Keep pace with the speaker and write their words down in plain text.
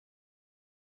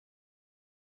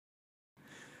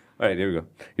All right, here we go.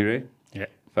 You ready? Yeah.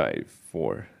 5,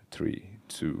 4, 3,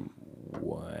 2,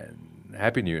 1.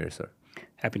 Happy New Year, sir.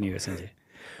 Happy New Year, Sanjay.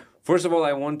 First of all,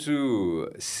 I want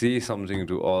to say something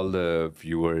to all the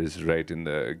viewers right in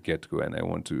the get-go, and I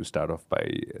want to start off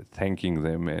by thanking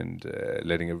them and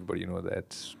letting everybody know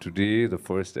that today, the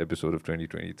first episode of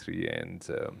 2023, and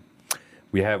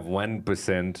we have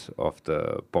 1% of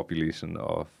the population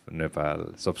of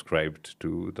Nepal subscribed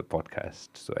to the podcast.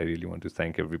 So I really want to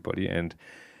thank everybody. And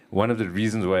one of the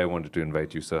reasons why I wanted to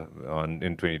invite you, sir,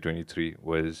 in 2023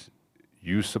 was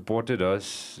you supported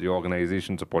us, your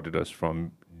organization supported us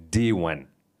from day one.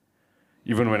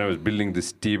 Even when I was building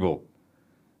this table,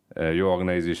 your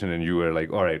organization and you were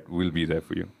like, all right, we'll be there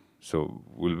for you. So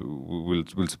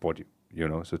we'll support you, you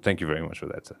know. So thank you very much for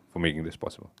that, sir, for making this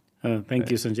possible. Thank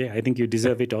you, Sanjay. I think you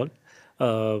deserve it all.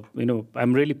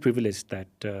 I'm really privileged that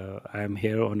I am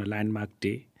here on a landmark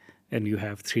day and you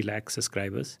have 3 lakh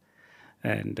subscribers.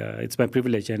 And it's my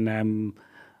privilege, and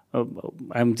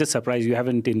I'm just surprised you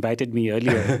haven't invited me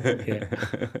earlier. Yeah.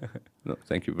 No,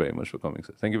 thank you very much for coming,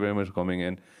 sir. Thank you very much for coming.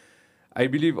 And I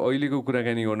believe अहिलेको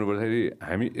कुराकानी गर्नुपर्दाखेरि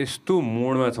हामी यस्तो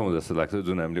मोडमा छौँ जस्तो लाग्छ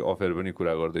जुन हामीले अफेयर पनि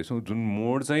कुरा गर्दैछौँ जुन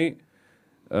मोड चाहिँ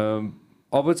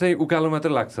अब चाहिँ उकालो मात्र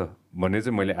लाग्छ भन्ने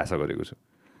चाहिँ मैले आशा गरेको छु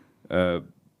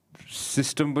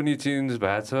सिस्टम पनि चेन्ज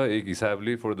भएको छ एक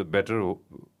हिसाबले फर द बेटर हो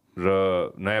र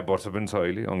नयाँ वर्ष पनि छ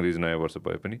अहिले अङ्ग्रेजी नयाँ वर्ष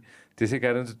भए पनि त्यसै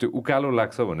कारण चाहिँ त्यो उकालो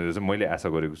लाग्छ भनेर चाहिँ मैले आशा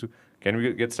गरेको छु can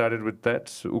we get started with that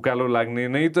उकालो लाग्ने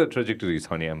नै त ट्रेजेक्टरी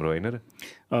छ नि हाम्रो होइन र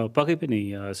पक्कै पनि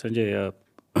सञ्जय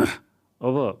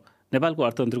अब नेपालको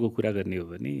अर्थतन्त्रको कुरा गर्ने हो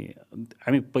भने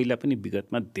हामी पहिला पनि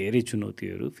विगतमा धेरै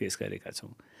चुनौतीहरू फेस गरेका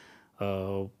छौँ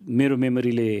मेरो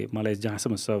मेमोरीले मलाई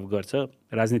जहाँसम्म सर्भ गर्छ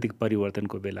राजनीतिक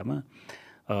परिवर्तनको बेलामा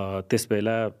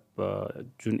त्यसबेला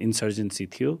जुन इन्सर्जेन्सी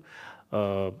थियो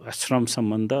श्रम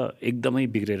सम्बन्ध एकदमै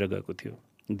बिग्रेर गएको थियो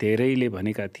धेरैले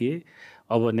भनेका थिए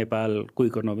अब नेपालको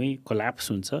इकोनोमी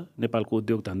कोल्याप्स हुन्छ नेपालको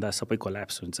उद्योग धन्दा सबै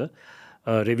कोल्याप्स हुन्छ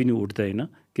रेभिन्यू उठ्दैन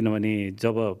किनभने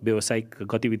जब व्यावसायिक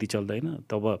गतिविधि चल्दैन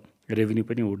तब रेभिन्यू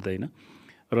पनि उठ्दैन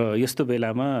र यस्तो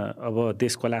बेलामा अब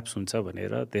देश कोल्याप्स हुन्छ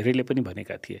भनेर धेरैले पनि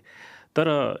भनेका थिए तर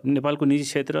नेपालको निजी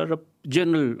क्षेत्र र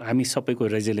जेनरल हामी सबैको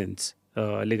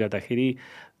रेजिलियन्सले गर्दाखेरि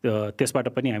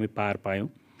त्यसबाट पनि हामी पार पायौँ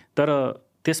तर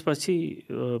त्यसपछि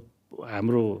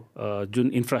हाम्रो जुन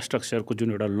इन्फ्रास्ट्रक्चरको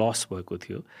जुन एउटा लस भएको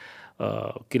थियो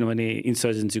किनभने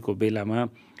इन्सर्जेन्सीको बेलामा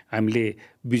हामीले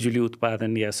बिजुली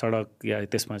उत्पादन या सडक या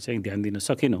त्यसमा चाहिँ ध्यान दिन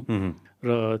सकेनौँ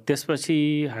र त्यसपछि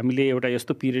हामीले एउटा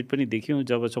यस्तो पिरियड पनि देख्यौँ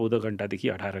जब 14 घन्टादेखि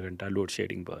 18 घन्टा लोड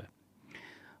सेडिङ भयो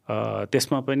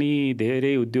त्यसमा पनि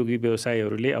धेरै उद्योगी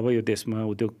व्यवसायहरूले अब यो देशमा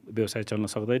उद्योग व्यवसाय चल्न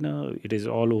सक्दैन इट इज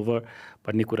अल ओभर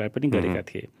भन्ने कुरा पनि गरेका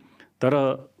थिए तर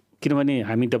किनभने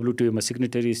हामी WTO मा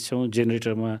सिग्नेटरिज छौँ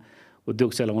जेनेरेटरमा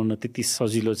उद्योग चलाउन त्यति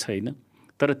सजिलो छैन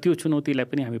तर त्यो चुनौतीलाई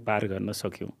पनि हामी पार गर्न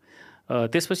सक्यौँ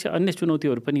त्यसपछि अन्य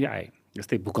चुनौतीहरू पनि आए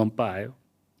जस्तै भूकम्प आयो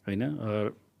होइन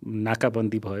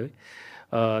नाकाबन्दी भयो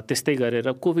त्यस्तै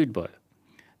गरेर कोभिड भयो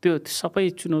त्यो सबै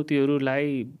चुनौतीहरूलाई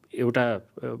एउटा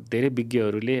धेरै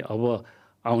विज्ञहरूले अब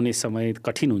आउने समय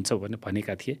कठिन हुन्छ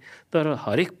भनेका थिए तर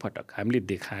हरेक पटक हामीले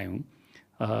देखायौँ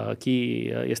कि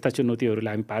यस्ता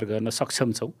चुनौतीहरूलाई हामी पार गर्न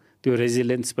सक्षम छौँ त्यो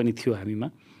रेजिलियन्स पनि थियो हामीमा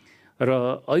र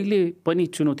अहिले पनि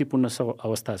चुनौतीपूर्ण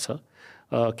अवस्था छ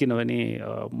किनभने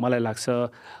मलाई लाग्छ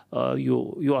यो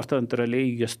अर्थतन्त्रले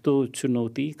यस्तो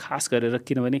चुनौती खास गरेर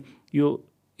किनभने यो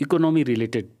इकोनोमी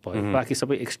रिलेटेड भयो बाँकी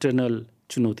सबै एक्सटर्नल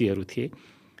चुनौतीहरू थिए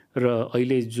र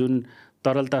अहिले जुन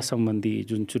तरलता सम्बन्धी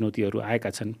जुन चुनौतीहरू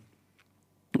आएका छन्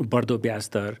बढ्दो ब्याज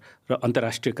दर र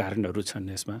अन्तर्राष्ट्रिय कारणहरू छन्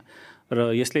यसमा र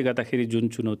यसले गर्दाखेरि जुन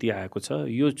चुनौती आएको छ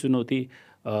यो चुनौती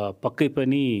पक्कै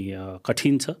पनि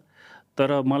कठिन छ तर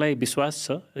मलाई विश्वास छ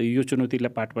यो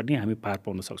चुनौतीलाई पार पनि हामी पार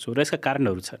पाउन सक्छौँ र यसका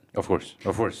कारणहरू छन् अफ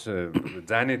कोर्स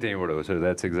जाने त्यहीँबाट हो sir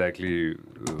that's exactly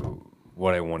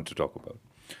what I want to talk about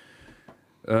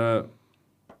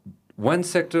one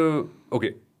sector okay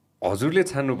हजुरले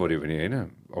छान्नु पऱ्यो भने होइन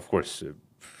अफकोर्स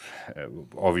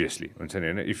obviously हुन्छ नि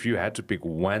होइन if you had to pick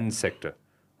one sector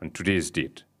on today's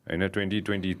date होइन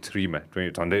 2023मा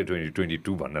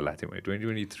 2022 भन्न लाग्थेँ मैले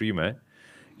 2023मा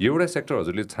एउटा सेक्टर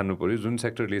हजुरले छान्नु पऱ्यो जुन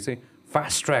सेक्टरले चाहिँ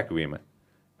फास्ट ट्र्याक वेमा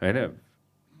होइन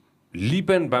लिप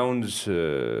एन्ड बााउन्ड्स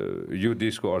यो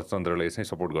देशको अर्थतन्त्रलाई चाहिँ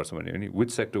सपोर्ट गर्छ भने नि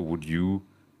which sector would you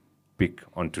pick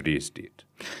on today's date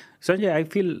Sanjay I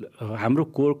feel हाम्रो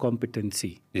कोर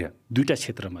कम्पिटेन्सी दुईवटा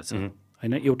क्षेत्रमा छ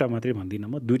होइन एउटा मात्रै भन्दिनँ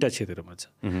म दुईवटा क्षेत्रमा छ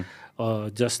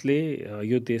जसले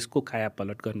यो देशको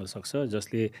कायापलट गर्न सक्छ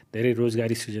जसले धेरै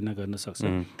रोजगारी सृजना गर्न सक्छ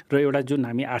र एउटा जुन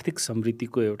हामी आर्थिक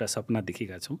समृद्धिको एउटा सपना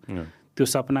देखेका छौँ त्यो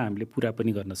सपना हामीले पुरा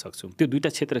पनि गर्न सक्छौँ त्यो दुईवटा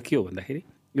क्षेत्र के हो भन्दाखेरि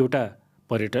एउटा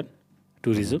पर्यटन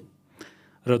टुरिज्म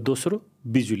र दोस्रो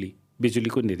बिजुली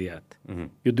बिजुलीको निर्यात,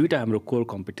 यो दुईवटा हाम्रो कोर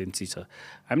कम्पिटेन्सी छ।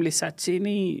 हामीले साँच्चै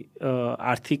नै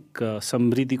आर्थिक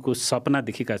समृद्धिको सपना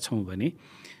देखेका छौँ भने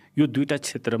यो दुईवटा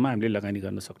क्षेत्रमा हामीले लगानी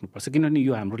गर्न सक्नुपर्छ, किनभने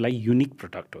यो हाम्रो लागि युनिक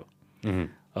प्रडक्ट हो।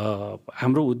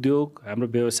 हाम्रो उद्योग, हाम्रो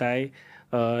व्यवसाय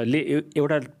ले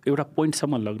एउटा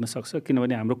पोइन्टसम्म लग्न सक्छ,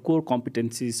 किनभने हाम्रो कोर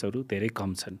कम्पिटेन्सिजहरू धेरै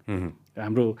कम छन्,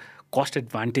 हाम्रो कस्ट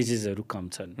एडभान्टेजेसहरू कम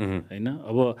छन् होइन।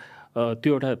 अब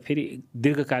त्यो एउटा फेरि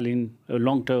दीर्घकालीन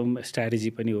लङ टर्म स्ट्राटेजी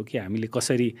पनि हो कि हामीले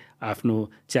कसरी आफ्नो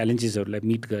च्यालेन्जेसहरूलाई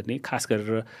मिट गर्ने, खास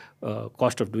गरेर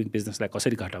कस्ट अफ डुइङ बिजनेसलाई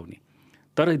कसरी घटाउने।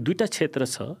 तर दुईवटा क्षेत्र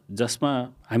छ जसमा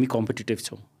हामी कम्पिटिटिभ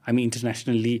छौँ, हामी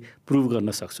इन्टरनेसनल्ली प्रुभ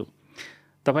गर्न सक्छौँ।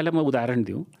 तपाईँलाई म उदाहरण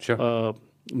दिउँ,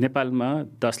 नेपालमा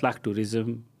 10 लाख टुरिज्म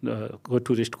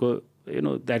टुरिस्टको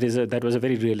that was a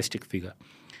very realistic figure.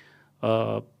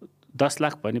 10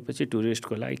 lakh भनेपछि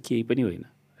टुरिस्टको लागि केही पनि होइन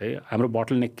है। हाम्रो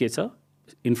बोटलनेक के छ?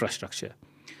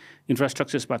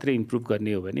 इन्फ्रास्ट्रक्चर्स मात्रै इम्प्रुभ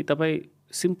गर्ने हो भने तपाईँ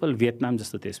सिम्पल भियतनाम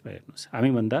जस्तो देशमा हेर्नुहोस्,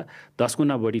 हामीभन्दा 10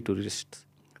 गुणा बढी टुरिस्ट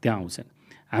त्यहाँ आउँछन्।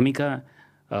 हामी कहाँ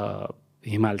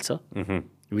हिमाल छ,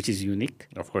 विच इज युनिक,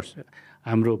 अफकोर्स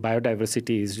हाम्रो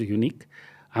बायोडाइभर्सिटी इज युनिक,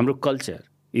 हाम्रो कल्चर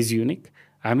इज युनिक।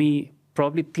 हामी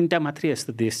प्रब्ली 3टा मात्रै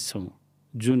यस्तो देश छौँ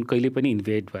जुन कहिले पनि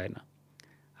इन्भेड भएन,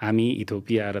 हामी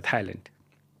इथियोपिया र थाइल्यान्ड।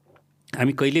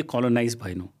 हामी कहिले कलोनाइज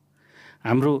भएनौँ।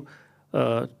 हाम्रो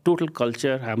टोटल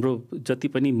कल्चर, हाम्रो जति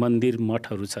पनि मन्दिर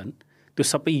मठहरू छन् त्यो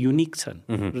सबै युनिक छन्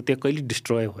र त्यो कहिले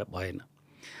डिस्ट्रोय भएन।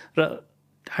 र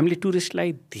हामीले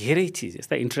टुरिस्टलाई धेरै चिज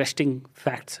यस्ता इन्ट्रेस्टिङ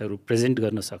फ्याक्ट्सहरू प्रेजेन्ट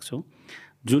गर्न सक्छौँ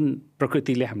जुन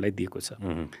प्रकृतिले हामीलाई दिएको छ।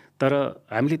 तर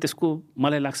हामीले त्यसको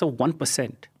मलाई लाग्छ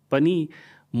 1% पनि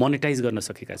मोनेटाइज गर्न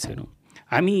सकेका छैनौँ।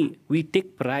 हामी we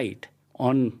take pride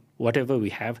on whatever we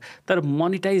have, तर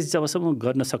मोनेटाइज जबसम्म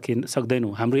गर्न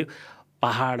सक्दैनौँ हाम्रो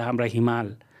पहाड, हाम्रा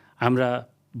हिमाल, हाम्रा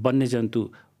वन्यजन्तु,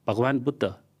 भगवान्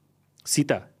बुद्ध,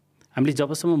 सीता, हामीले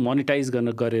जबसम्म मोनेटाइज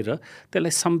गरेर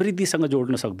त्यसलाई समृद्धिसँग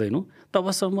जोड्न सक्दैनौँ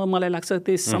तबसम्म मलाई लाग्छ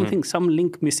त्यो समथिङ सम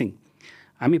लिङ्क मिसिङ।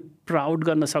 हामी प्राउड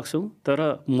गर्न सक्छौँ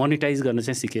तर मोनेटाइज गर्न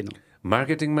चाहिँ सिकेनौँ।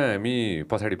 मार्केटिङमा हामी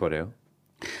पछाडि पर्यो।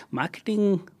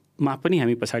 मार्केटिङमा पनि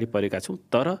हामी पछाडि परेका छौँ,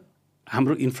 तर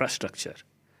हाम्रो इन्फ्रास्ट्रक्चर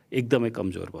एकदमै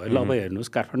कमजोर भयो। ल अब हेर्नुहोस्,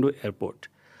 काठमाडौँ एयरपोर्ट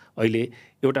अहिले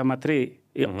एउटा मात्रै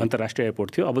अन्तर्राष्ट्रिय एयरपोर्ट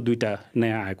थियो, अब 2टा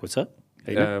नयाँ आएको छ।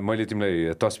 मैले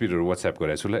तिमीलाई तस्बिरहरू वाट्सएप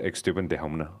गरेको छु, ल एकचोटि पनि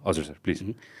देखाउँ न। हजुर सर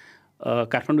प्लिज।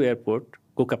 काठमाडौँ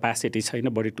एयरपोर्टको क्यापासिटी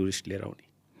छैन बढी टुरिस्ट लिएर आउने।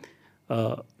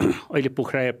 अहिले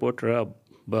पोखरा एयरपोर्ट र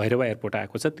भैरवा एयरपोर्ट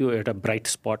आएको छ, त्यो एउटा ब्राइट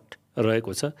स्पट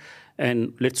रहेको छ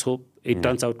and let's hope it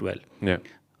turns out well.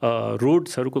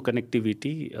 रोड्सहरूको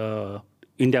कनेक्टिभिटी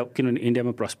इन्डिया, किनभने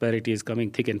इन्डियामा prosperity is coming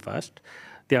thick and fast,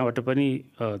 त्यहाँबाट पनि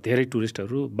धेरै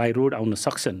टुरिस्टहरू बाई रोड आउन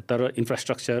सक्छन्, तर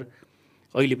इन्फ्रास्ट्रक्चर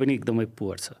अहिले पनि एकदमै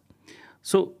पुवर छ।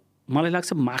 सो मलाई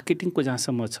लाग्छ मार्केटिङको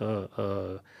जहाँसम्म छ,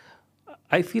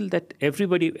 I feel that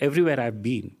everywhere I have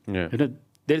been,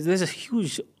 there is a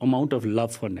huge amount of love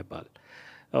for Nepal.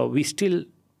 We still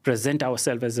present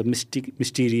ourselves as a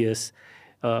mysterious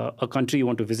a country you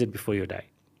want to visit before you die,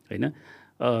 right?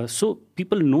 So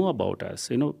people know about us,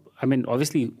 I mean,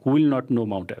 obviously who will not know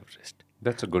Mount Everest?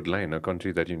 That's a good line, a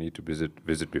country that you need to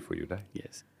visit before you die.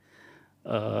 Yes.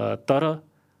 तर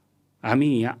हामी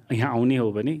यहाँ आउने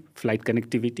हो भने flight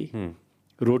connectivity,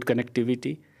 road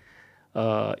connectivity,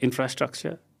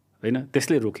 infrastructure होइन,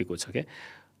 त्यसले रोकेको छ क्या।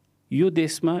 यो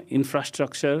देशमा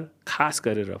इन्फ्रास्ट्रक्चर खास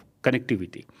गरेर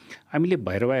कनेक्टिभिटी, हामीले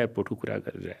भैरवा एयरपोर्टको कुरा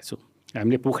गरिरहेछौँ,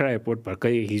 हामीले पोखरा एयरपोर्ट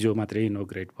भर्खरै हिजो मात्रै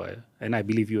इनोग्रेट भयो and I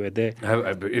believe you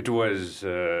there. It was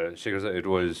Shekhar sir, it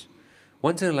was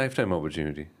once in a lifetime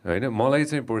opportunity होइन। मलाई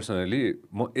चाहिँ पर्सनली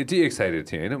म यति एक्साइटेड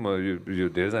थिएँ होइन, म यो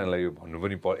धेरैजनालाई यो भन्नु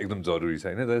पनि एकदम जरुरी छ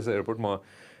होइन। जस्तो एयरपोर्ट म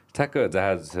ठ्याक्क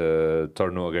जहाज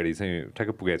चढ्नु अगाडि चाहिँ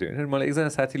ठ्याक्क पुगेको थियो होइन। मलाई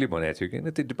एकजना साथीले भनेको थियो कि होइन,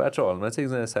 त्यो डिपार्चर हलमा चाहिँ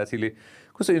एकजना साथीले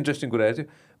कस्तो इन्ट्रेस्टिङ कुरा थियो,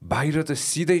 बाहिर त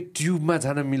सिधै ट्युबमा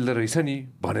जान मिल्दो रहेछ नि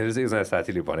भनेर चाहिँ एकजना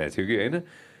साथीले भनेको थियो कि होइन।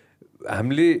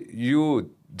 हामीले यो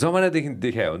जमानादेखि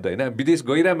देखायो हो नि त होइन, विदेश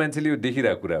गइरहेको मान्छेले यो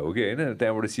देखिरहेको कुरा हो कि होइन,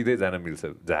 त्यहाँबाट सिधै जान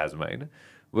मिल्छ जहाजमा होइन।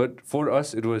 But for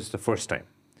us it was the first time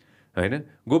होइन।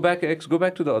 Go back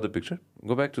to the other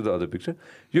picture.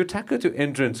 यो ठ्याक्क त्यो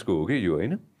एन्ट्रेन्सको हो कि यो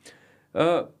होइन।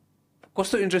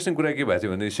 कस्तो इन्ट्रेस्टिङ कुरा के भएको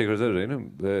थियो भने शेखर सर होइन,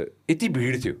 यति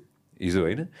भिड थियो हिजो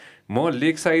होइन। म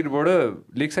लेक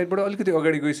साइडबाट अलिकति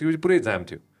अगाडि गइसकेपछि पुरै जाम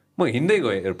थियो। म हिँड्दै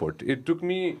गएँ airport. It took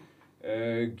me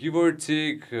give or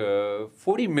take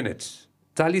 40 minutes,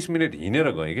 40 minute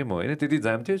हिँडेर गएँ कि म होइन। त्यति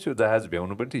जाम थियो, त्यो जहाज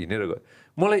भ्याउनु पनि थियो, हिँडेर गएँ।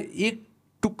 मलाई एक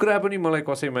टुक्रा पनि मलाई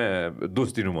कसैमा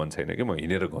दोष दिनु मन छैन कि म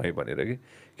हिँडेर गएँ भनेर कि,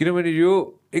 किनभने यो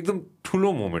एकदम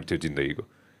ठुलो मोमेन्ट थियो जिन्दगीको।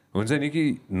 हुन्छ नि कि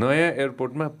नयाँ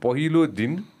एयरपोर्टमा पहिलो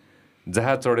दिन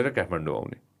जहाज चढेर काठमाडौँ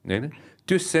आउने होइन,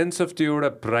 त्यो सेन्स अफ त्यो एउटा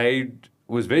pride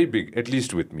was very big, at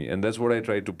least with me, and that's what I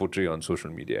tried to portray on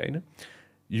social media. होइन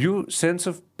यो सेन्स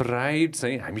अफ प्राइड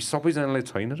चाहिँ हामी सबैजनालाई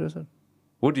छैन रहेछ.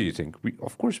 What do you think?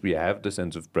 Of course we have the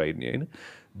sense of pride नि होइन.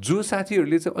 जो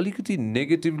साथीहरूले चाहिँ अलिकति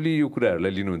नेगेटिभली यो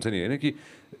कुराहरूलाई लिनुहुन्छ नि होइन कि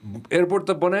एयरपोर्ट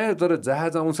त बनायो तर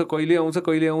जहाज आउँछ कहिले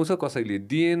आउँछ कसैले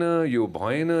दिएन, यो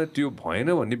भएन त्यो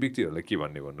भएन भन्ने व्यक्तिहरूलाई के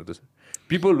भन्नु त sir.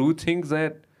 People who think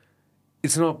that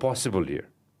it's not possible here.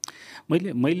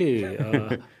 मैले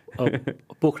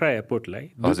पोखरा एयरपोर्टलाई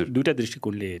दुईवटा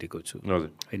दृष्टिकोणले हेरेको छु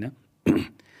होइन.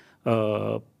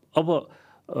 अब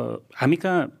हामी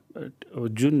कहाँ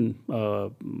जुन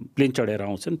प्लेन चढेर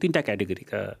आउँछन् तिनवटा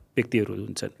क्याटेगोरीका व्यक्तिहरू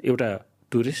हुन्छन्. एउटा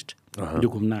टुरिस्ट जो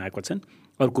घुम्न आएको छन्,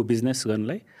 अर्को बिजनेस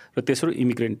गर्नलाई, र तेस्रो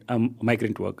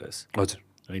माइग्रेन्ट वर्कर्स. हजुर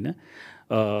होइन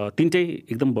तिनटै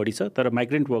एकदम बढी छ. तर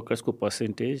माइग्रेन्ट वर्कर्सको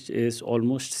percentage is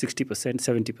almost 60%,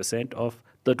 70% of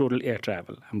the total air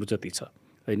travel हाम्रो जति छ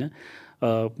होइन.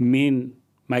 मेन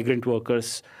माइग्रेन्ट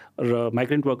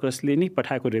वर्कर्सले नै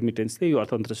पठाएको रेमिटेन्सले यो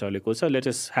अर्थतन्त्र चलेको छ. Let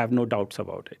us have no doubts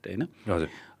about it होइन.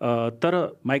 तर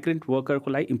माइग्रेन्ट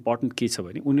वर्करको लागि इम्पोर्टेन्ट के छ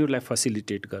भने उनीहरूलाई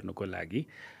फेसिलिटेट गर्नुको लागि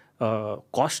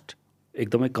कस्ट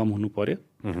एकदमै कम हुनु पर्यो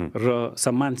र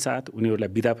सम्मान साथ उनीहरूलाई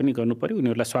बिदा पनि गर्नु पर्यो,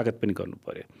 उनीहरूलाई स्वागत पनि गर्नु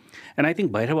पर्यो. And I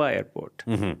think Bhairahawa airport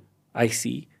I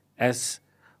see as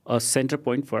a centre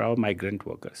point for our migrant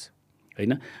workers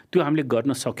होइन. त्यो हामीले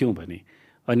गर्न सक्यौँ भने,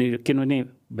 अनि किनभने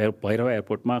भैरवा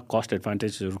एयरपोर्टमा कस्ट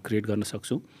एडभान्टेजहरू क्रिएट गर्न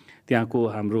सक्छौँ. त्यहाँको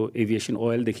हाम्रो एभिएसन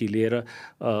ओइलदेखि लिएर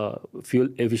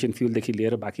एभिएसन फ्युलदेखि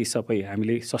लिएर बाँकी सबै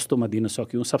हामीले सस्तोमा दिन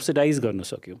सक्यौँ, सब्सिडाइज गर्न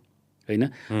सक्यौँ होइन.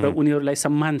 र उनीहरूलाई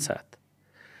सम्मान साथ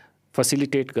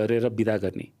फेसिलिटेट गरेर बिदा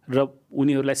गर्ने र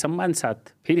उनीहरूलाई सम्मान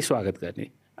साथ फेरि स्वागत गर्ने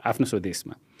आफ्नो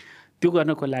स्वदेशमा. त्यो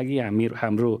गर्नको लागि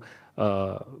हाम्रो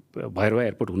भैरवा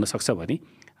एयरपोर्ट हुनसक्छ भने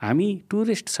हामी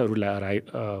टुरिस्ट्सहरूलाई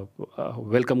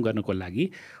वेलकम गर्नको लागि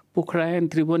Pokhara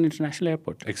and Tribhuvan international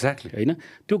airport exactly होइन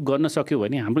त्यो गर्न सक्यो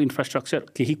भने हाम्रो इन्फ्रास्ट्रक्चर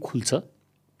केही खुल्छ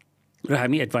र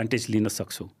हामी एडभान्टेज लिन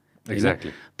सक्छौँ.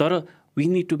 एक्ज्याक्टली. तर we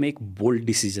need to make bold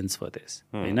decisions for this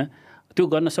होइन. त्यो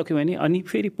गर्न सक्यो भने अनि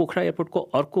फेरि पोखरा एयरपोर्टको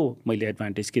अर्को मैले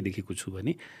एडभान्टेज के देखेको छु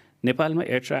भने नेपालमा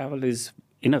air travel is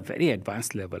in a very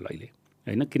advance level अहिले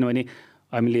होइन. किनभने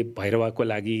हामीले भैरवाको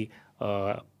लागि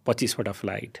 25वटा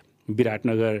फ्लाइट,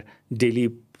 विराटनगर डेली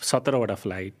 17वटा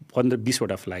फ्लाइट,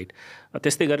 15-20वटा फ्लाइट,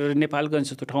 त्यस्तै गरेर नेपालगञ्ज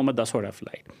जस्तो ठाउँमा 10वटा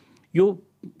फ्लाइट. यो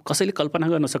कसैले कल्पना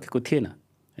गर्न सकेको थिएन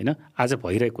होइन. आज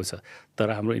भइरहेको छ. तर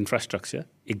हाम्रो इन्फ्रास्ट्रक्चर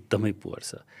एकदमै पुवर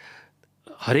छ.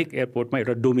 हरेक एयरपोर्टमा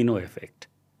एउटा डोमिनो इफेक्ट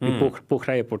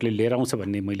पोखरा एयरपोर्टले लिएर आउँछ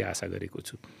भन्ने मैले आशा गरेको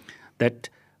छु. द्याट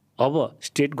अब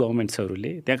स्टेट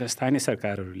गभर्मेन्ट्सहरूले, त्यहाँका स्थानीय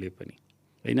सरकारहरूले पनि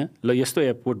होइन ल यस्तो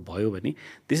एयरपोर्ट भयो भने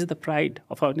this is the pride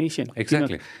of our nation.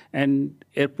 Exactly. And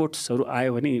एयरपोर्ट्सहरू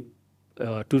आयो भने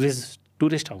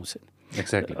टुरिस्ट आउँछन्.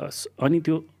 एक्ज्याक्टली. अनि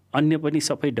त्यो अन्य पनि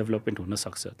सबै डेभलपमेन्ट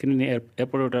हुनसक्छ. किनभने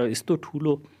एयरपोर्ट एउटा यस्तो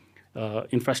ठुलो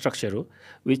इन्फ्रास्ट्रक्चर हो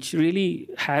which really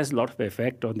has lot of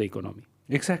effect on the economy.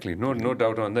 Exactly. No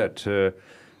doubt on that.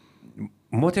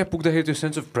 म त्यहाँ पुग्दाखेरि त्यो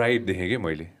सेन्स अफ प्राइड देखेँ कि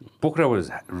मैले. Pokhara was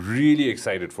really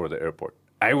excited for the airport.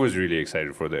 I was really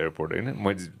excited for the airport होइन.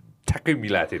 मैले ठ्याक्कै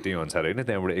मिलाएको थिएँ त्यही अनुसार होइन.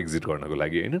 त्यहाँबाट एक्जिट गर्नको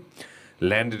लागि होइन.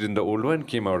 Landed in the old one,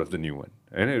 came out of the new one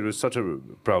होइन. It was such a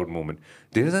proud moment.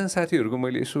 धेरैजना साथीहरूको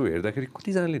मैले यसो हेर्दाखेरि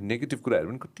कतिजनाले नेगेटिभ कुराहरू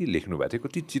पनि कति लेख्नु भएको थियो,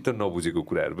 कति चित्त नबुझेको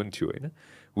कुराहरू पनि थियो होइन.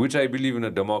 Which I believe in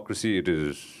a democracy it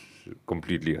is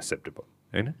completely acceptable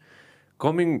होइन.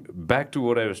 Coming back to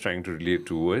what I was trying to relate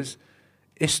to was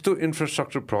यस्तो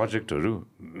इन्फ्रास्ट्रक्चर प्रोजेक्टहरू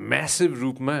म्यासिभ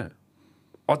रूपमा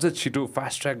अझ छिटो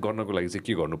फास्ट ट्र्याक गर्नको लागि चाहिँ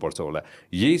के गर्नुपर्छ होला.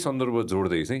 यही सन्दर्भ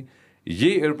जोड्दै चाहिँ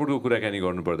यही एयरपोर्टको कुराकानी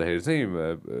गर्नुपर्दाखेरि चाहिँ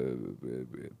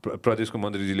प्रदेशको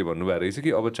मन्त्रीजीले भन्नुभएको रहेछ कि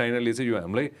अब चाइनाले चाहिँ यो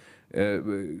हामीलाई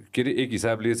के अरे एक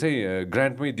हिसाबले चाहिँ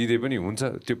ग्रान्टमै दिँदै पनि हुन्छ,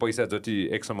 त्यो पैसा जति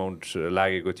एक्स अमाउन्ट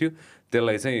लागेको थियो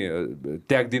त्यसलाई चाहिँ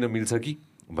त्याग दिन मिल्छ कि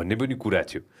भन्ने पनि कुरा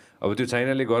थियो. अब त्यो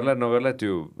चाइनाले गर्ला नगर्ला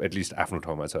त्यो एटलिस्ट आफ्नो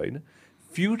ठाउँमा छ होइन.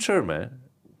 फ्युचरमा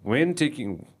when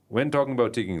talking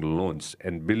about taking loans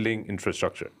and building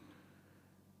infrastructure,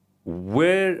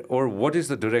 where or what is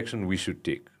the direction we should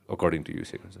take according to you,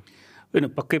 Shekhar sir? होइन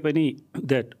पक्कै पनि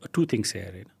द्याट टु थिङ्स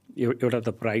हेयर होइन. एउटा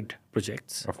द प्राइड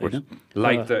प्रोजेक्ट्स होइन,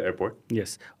 like the airport.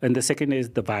 Yes. And the second is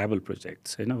the viable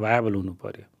projects होइन. Viable हुनु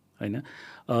पऱ्यो होइन.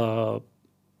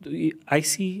 आई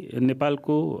सी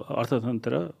नेपालको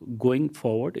अर्थतन्त्र going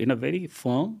forward in a very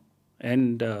firm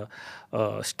and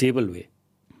stable way.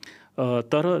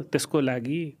 तर त्यसको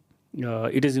लागि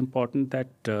it is important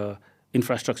that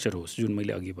infrastructure होस्. जुन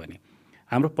मैले अघि भने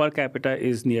हाम्रो पर क्यापिटा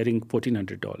इज नियरिङ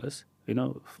 $1,400 होइन.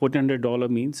 $1,400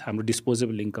 मिन्स हाम्रो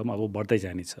डिस्पोजेबल इन्कम अब बढ्दै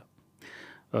जानेछ.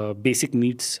 बेसिक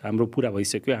निड्स हाम्रो पुरा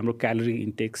भइसक्यो. हाम्रो calorie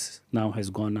intakes now has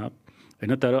gone up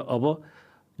होइन. तर अब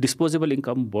डिस्पोजेबल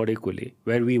इन्कम बढेकोले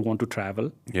where we want to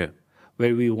travel, Yeah.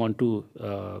 where we want to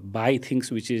buy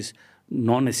things which is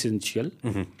non-essential,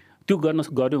 त्यो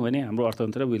गऱ्यौँ भने हाम्रो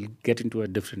अर्थतन्त्र will get into a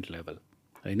different level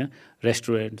होइन.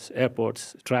 रेस्टुरेन्ट्स,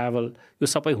 एयरपोर्ट्स, ट्राभल यो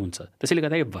सबै हुन्छ. त्यसैले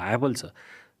गर्दाखेरि भायबल छ.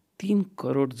 3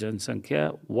 करोड जनसङ्ख्या,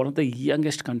 one of the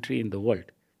youngest country in the world.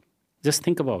 Just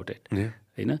think about it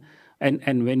होइन.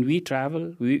 And when we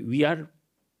travel we are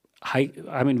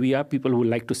we are people who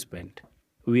like to spend.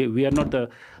 We are not the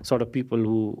sort of people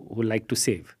who like to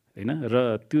save होइन.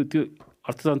 र त्यो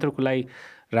अर्थतन्त्रको लागि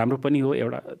राम्रो पनि हो,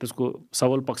 एउटा त्यसको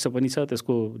सबल पक्ष पनि छ,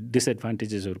 त्यसको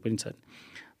डिसएडभान्टेजेसहरू पनि छन्.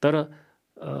 तर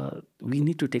we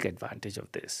need to take advantage of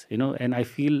this and I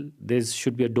feel this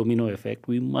should be a domino effect.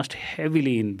 We must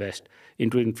heavily invest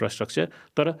into infrastructure,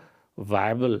 तर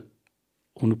भायबल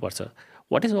हुनुपर्छ.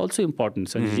 वाट इज अल्सो इम्पोर्टेन्ट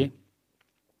सञ्जीजी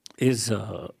is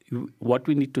what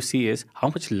we need to see is how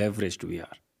much leveraged we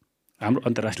are. हाम्रो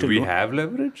अन्तर्राष्ट्रिय Do we have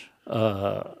leverage?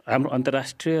 हाम्रो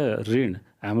अन्तर्राष्ट्रिय ऋण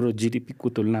हाम्रो जिडिपीको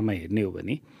तुलनामा हेर्ने हो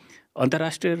भने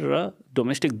अन्तर्राष्ट्रिय र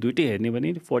डोमेस्टिक दुइटै हेर्ने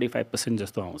भने 45%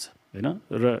 जस्तो आउँछ होइन.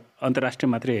 र अन्तर्राष्ट्रिय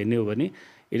मात्रै हेर्ने हो भने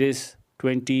इट इज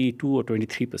 22 or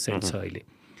 23% छ अहिले.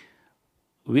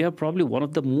 We are probably one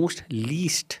of the most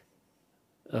least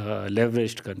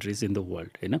leveraged countries in the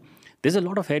world होइन. There is a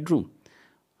lot of headroom.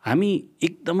 हामी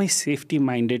एकदमै सेफ्टी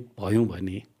माइन्डेड भयौँ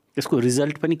भने त्यसको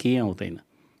रिजल्ट पनि केही आउँदैन.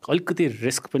 अलिकति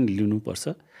रिस्क पनि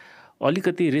लिनुपर्छ.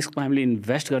 अलिकति रिस्कमा हामीले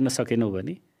इन्भेस्ट गर्न सकेनौँ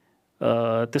भने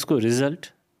त्यसको रिजल्ट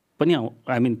पनि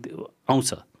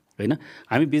आउँछ होइन.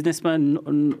 हामी बिजनेसमा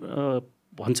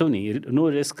भन्छौँ नि no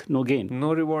risk no gain,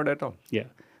 No reward at all. Yeah.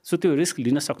 So त्यो रिस्क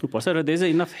लिन सक्नुपर्छ र there is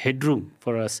enough headroom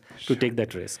for us to take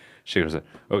that risk. Sure, sir.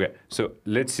 Okay, so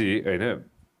let's see, होइन.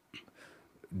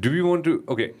 Do we want to,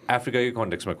 okay, Africa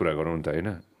context ma kura garau ta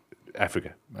haina.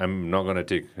 Africa, I'm not going to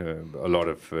take a lot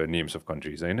of names of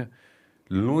countries haina.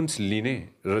 Loans line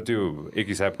ra tyo ek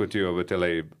hisabko tyo aba telai,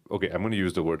 okay, I'm going to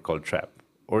use the word called trap,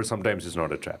 or sometimes it's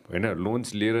not a trap haina.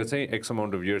 Loans लिएर चाहिँ x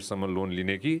amount of years सम्म loan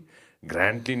लिने कि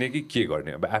grant लिने कि के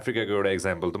गर्ने. अब अफ्रिकाको एउटा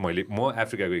एक्जाम्पल त म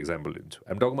अफ्रिकाको एक्जाम्पल लिन्छु.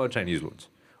 I'm talking about Chinese loans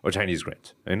or Chinese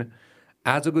grants हैन.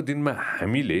 आजको दिनमा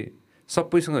हामीले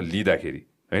सबैसँग लिँदाखेरि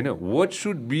होइन, what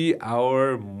should be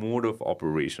our mode of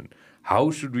operation? How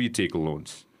should we take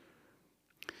loans?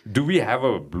 Do we have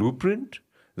a blueprint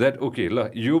that okay ल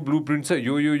यो blueprint छ,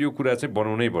 यो कुरा चाहिँ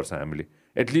बनाउनै पर्छ हामीले,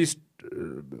 एटलिस्ट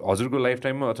हजुरको लाइफ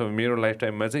टाइममा अथवा मेरो लाइफ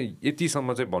टाइममा चाहिँ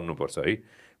यतिसम्म चाहिँ बन्नुपर्छ है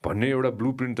भन्ने एउटा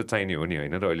ब्लुप्रिन्ट त चाहिने हो नि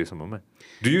होइन र अहिलेसम्ममा.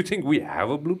 Do you think we have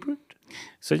a blueprint?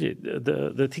 So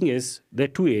the thing is, there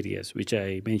are two areas which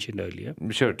I mentioned earlier.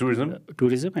 Sure,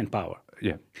 tourism and power.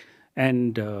 Yeah.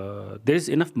 And there is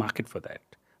enough market for that.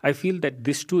 I feel that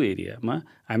these two area ma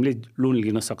हामीले loan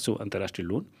लिन सक्छौँ, अन्तर्राष्ट्रिय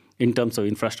loan, in terms of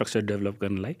infrastructure develop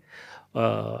गर्नलाई.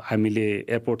 हामीले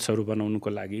एयरपोर्ट्सहरू बनाउनुको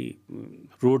लागि,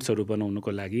 रोड्सहरू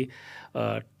बनाउनुको लागि,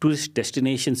 टुरिस्ट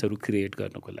डेस्टिनेसन्सहरू क्रिएट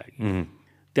गर्नुको लागि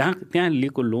त्यहाँ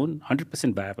लिएको लोन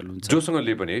 100% भायबल हुन्छ. जोसँग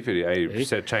लिए पनि है, फेरि I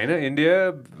said China, India,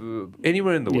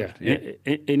 anywhere in the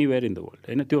world, anywhere in the world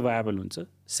होइन, त्यो भायबल हुन्छ.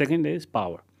 Second is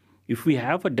power. If we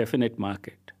have a definite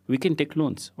market we can take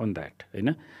loans on that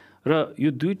होइन. र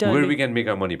यो दुईवटा where we can make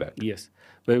our money back. Yes,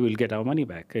 where will get our money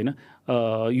back होइन.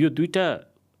 यो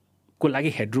दुईवटाको लागि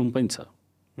हेडरुम पनि छ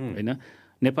होइन.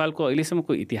 नेपालको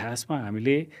अहिलेसम्मको इतिहासमा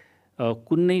हामीले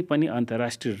कुनै पनि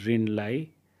अन्तर्राष्ट्रिय ऋणलाई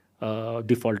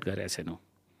डिफल्ट गरेका छैनौँ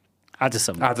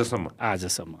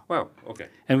आजसम्म. Wow, okay.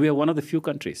 And we are one of the few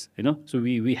countries, so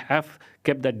we have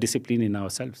kept that discipline in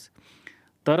ourselves.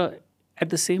 But at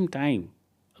the same time,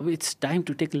 it's time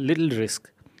to take a little risk,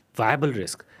 viable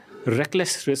risk.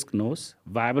 Reckless risk knows,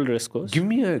 viable risk goes.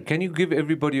 Can you give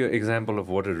everybody an example of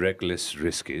what a reckless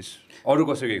risk is? अरू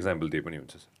कसैको example दिए पनि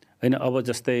हुन्छ होइन. अब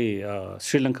जस्तै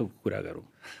श्रीलङ्काको कुरा गरौँ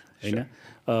होइन.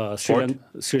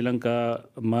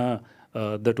 श्रीलङ्कामा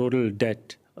the total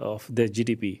debt of their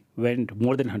GDP went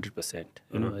more than 100%.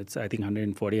 It's I think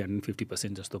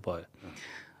 140-150% जस्तो भयो.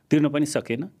 तिर्न पनि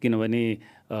सकेन किनभने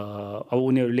अब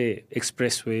उनीहरूले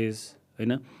एक्सप्रेसवेज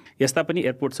होइन यस्ता पनि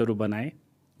एयरपोर्ट्सहरू बनाए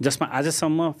जसमा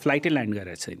आजसम्म फ्लाइटै ल्यान्ड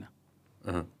गरेको छैन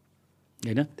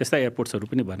होइन. त्यस्ता एयरपोर्ट्सहरू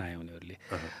पनि बनाए उनीहरूले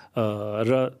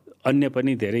र अन्य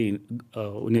पनि धेरै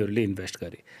उनीहरूले इन्भेस्ट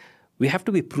गरे. We have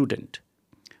to be prudent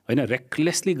होइन.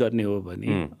 रेकलेसली गर्ने हो भने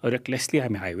रेकलेसली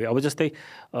हामी हाइवे, अब जस्तै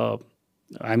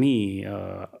हामी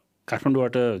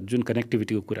काठमाडौँबाट जुन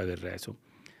कनेक्टिभिटीको कुरा गरिरहेछौँ,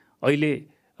 अहिले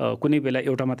कुनै बेला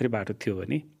एउटा मात्रै बाटो थियो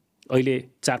भने अहिले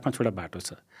 4-5वटा बाटो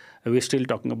छ. We still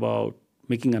talking about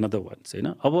making another ones होइन.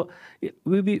 अब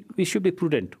we should be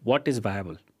prudent. What is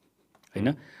viable होइन.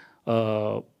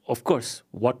 Of course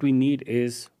what we need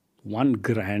is one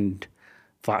grand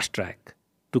fast track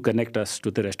to connect us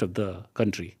to the rest of the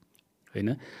country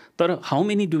होइन तर how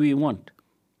many do we want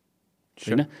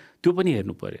होइन त्यो पनि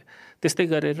हेर्नु पऱ्यो त्यस्तै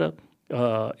गरेर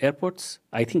airports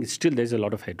I think still there is a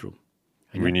lot of headroom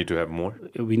We need to have more.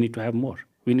 we need to have more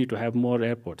we need to have more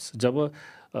airports जब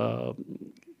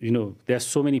there are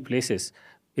so many places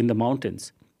in the mountains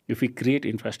if we create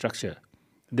infrastructure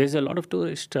there's a lot of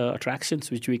tourist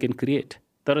attractions which we can create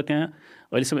तर त्यहाँ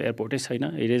अहिलेसम्म एयरपोर्टै छैन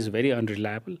it is very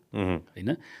unreliable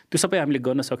होइन त्यो सबै हामीले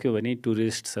गर्न सक्यौँ भने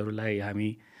टुरिस्टहरूलाई हामी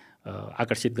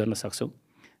आकर्षित गर्न सक्छौँ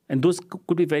and those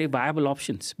could be very viable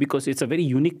options because it's a very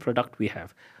unique product we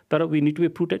have तर we need to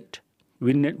be prudent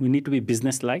we need to be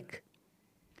business like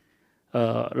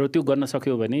र त्यो गर्न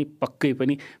सक्यो भने पक्कै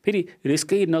पनि फेरि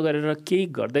रिस्कै नगरेर केही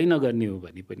गर्दै नगर्ने हो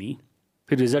भने पनि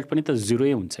फेरि रिजल्ट पनि त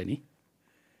जिरोै हुन्छ नि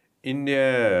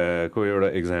इन्डियाको एउटा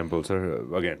इक्जाम्पल सर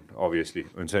अगेन अभियसली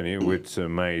हुन्छ नि with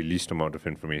my least amount of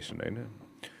information होइन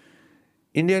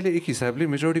इन्डियाले एक हिसाबले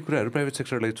मेजोरिटी कुराहरू प्राइभेट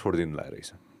सेक्टरलाई छोडिदिनु लागेको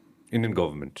रहेछ Indian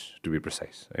government to be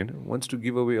precise होइन wants to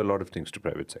give away a lot of things to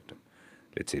private sector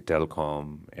let's say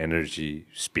telecom energy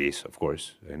space of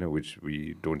course होइन which we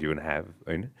don't even have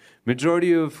होइन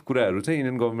मेजोरिटी अफ कुराहरू चाहिँ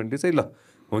Indian गभर्मेन्टले चाहिँ ल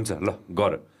हुन्छ ल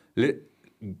गर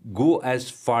go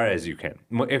as far as you can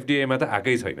म एफडिआईमा त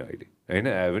आएकै छैन अहिले होइन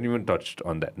I haven't even touched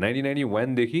on that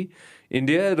 1991देखि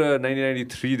India र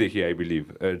 1993देखि आई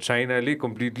बिलिभ चाइनाले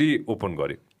कम्प्लिटली ओपन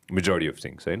गर्यो मेजोरिटी अफ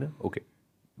थिङ्स होइन ओके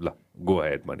ल गो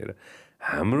हेड भनेर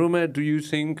हाम्रोमा do you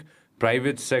think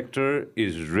private sector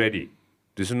is ready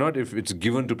this is not if it's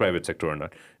given to private sector or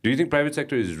not do you think private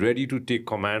sector is ready to take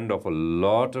command of a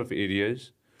lot of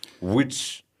areas which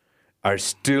are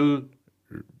still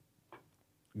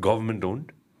government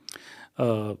owned?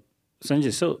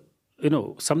 Sanjay, so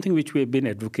something which we have been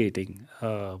advocating,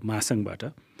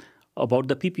 Mahasangbata, about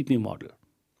the PPP model.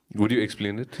 Would you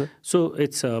explain it, sir? So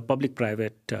it's a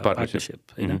public-private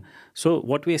partnership. So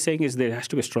what we are saying is there has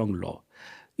to be a strong law.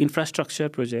 Infrastructure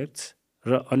projects,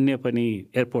 र अन्य पनि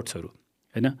एयरपोर्ट्सहरू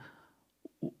होइन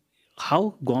how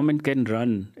government can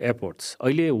run airports.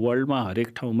 अहिले वर्ल्डमा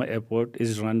हरेक ठाउँमा airport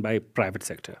is run by private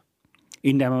sector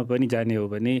इन्डियामा पनि जाने हो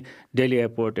भने दिल्ली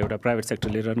एयरपोर्ट एउटा प्राइभेट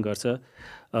सेक्टरले रन गर्छ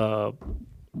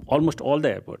almost all the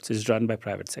airports is run by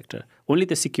private sector only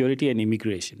the security and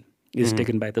immigration is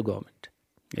taken by the government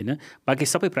होइन बाँकी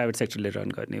सबै प्राइभेट सेक्टरले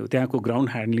रन गर्ने हो त्यहाँको ग्राउन्ड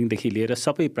ह्यान्डलिङदेखि लिएर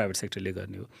सबै प्राइभेट सेक्टरले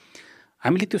गर्ने हो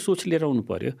हामीले त्यो सोच लिएर आउनु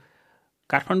पऱ्यो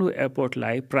काठमाडौँ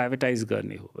एयरपोर्टलाई प्राइभेटाइज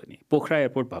गर्ने हो भने पोखरा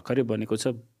एयरपोर्ट भर्खरै बनेको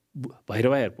छ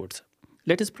भैरवा एयरपोर्ट छ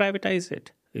लेट इज प्राइभेटाइज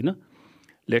इट होइन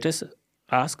late is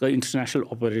ask an international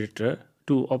operator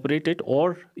to operate it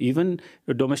or even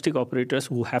domestic operators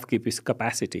who have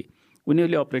capacity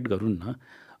उनीहरूले अपरेट गरौँ न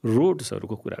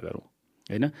रोड्सहरूको कुरा गरौँ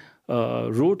होइन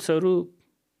रोड्सहरू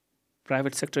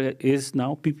प्राइभेट सेक्टर इज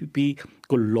नाउ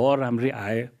पिपिपीको ल राम्रै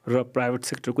आयो र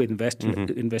प्राइभेट सेक्टरको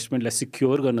इन्भेस्टमेन्टलाई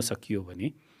सिक्योर गर्न सकियो भने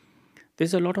there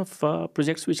is a lot of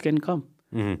projects which can com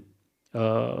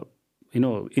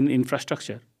in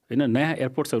infrastructure होइन नयाँ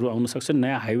एयरपोर्ट्सहरू आउन सक्छ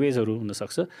नयाँ हाइवेजहरू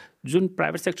हुनसक्छ जुन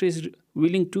private sector is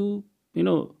willing to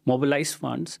mobilise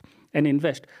funds and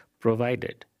invest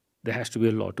provided they has to be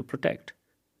a ल टु प्रोटेक्ट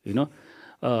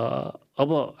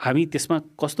अब हामी त्यसमा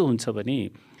कस्तो हुन्छ भने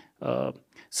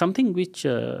समथिङ विच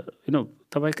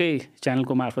तपाईँकै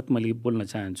च्यानलको मार्फत मैले बोल्न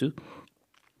चाहन्छु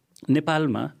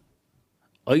नेपालमा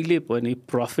अहिले पनि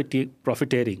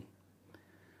प्रफिटेरिङ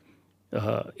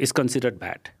इज कन्सिडर्ड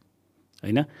ब्याड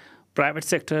होइन प्राइभेट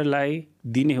सेक्टरलाई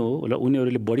दिने हो र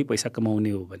उनीहरूले बढी पैसा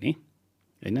कमाउने हो भने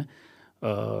होइन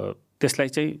त्यसलाई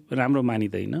चाहिँ राम्रो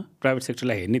मानिँदैन प्राइभेट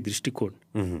सेक्टरलाई हेर्ने दृष्टिकोण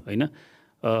होइन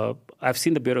I've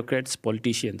scene the bureaucrats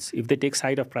politicians if they tech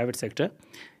side of private sector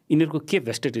यिनीहरूको के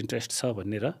भेस्टेड इन्ट्रेस्ट छ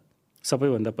भनेर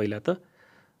सबैभन्दा पहिला त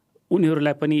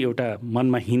उनीहरूलाई पनि एउटा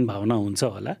मनमा हीन भावना हुन्छ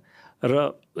होला र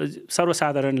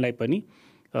सर्वसाधारणलाई पनि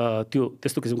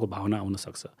त्यस्तो किसिमको भावना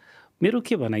आउनसक्छ मेरो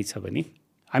के भनाइ छ भने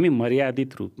हामी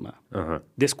मर्यादित रूपमा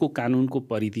देशको कानुनको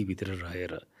परिधिभित्र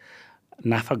रहेर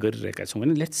नाफा गरिरहेका छौँ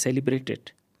भने लेट्स सेलिब्रेट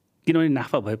इट किनभने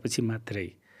नाफा भएपछि मात्रै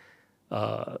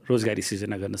रोजगारी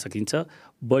सृजना गर्न सकिन्छ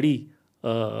बढी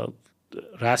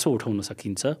रासो उठाउन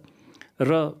सकिन्छ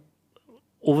र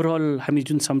ओभरअल हामी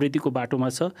जुन समृद्धिको बाटोमा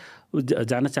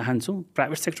जान चाहन्छौँ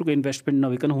प्राइभेट सेक्टरको इन्भेस्टमेन्ट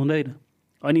नभइकन हुँदैन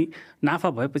अनि नाफा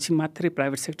भएपछि मात्रै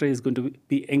private sector is going to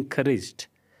be एन्करेज्ड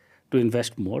to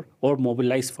invest more or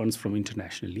mobilise funds from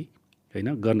internationally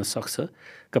होइन गर्न सक्छ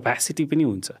क्यापेसिटी पनि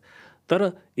हुन्छ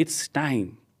तर इट्स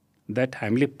टाइम द्याट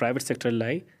हामीले प्राइभेट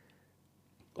सेक्टरलाई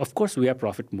of course we are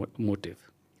profit motive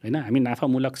होइन हामी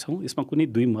नाफामूलक छौँ यसमा कुनै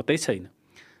दुई मात्रै छैन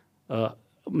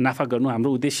नाफा गर्नु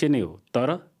हाम्रो उद्देश्य नै हो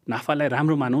तर नाफालाई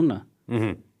राम्रो मानौँ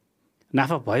न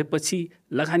नाफा भएपछि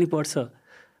लगानी बढ्छ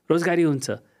रोजगारी हुन्छ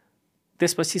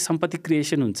त्यसपछि सम्पत्ति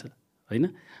क्रिएसन हुन्छ होइन।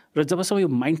 र जबसम्म यो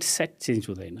माइन्ड सेट चेन्ज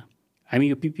हुँदैन, हामी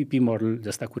यो पिपिपी मोडल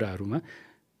जस्ता कुराहरूमा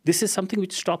this is something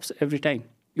which stops every time.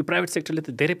 यो प्राइभेट सेक्टरले त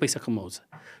धेरै पैसा कमाउँछ।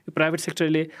 यो प्राइभेट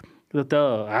सेक्टरले त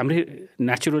हाम्रै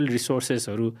नेचुरल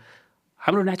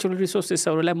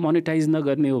रिसोर्सेसहरूलाई मोनिटाइज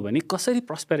नगर्ने हो भने कसरी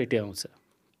प्रस्पेरिटी आउँछ,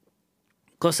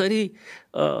 कसरी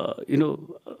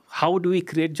how do we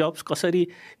create jobs, कसरी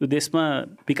यो देशमा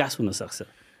विकास हुनसक्छ।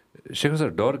 शेखर सर,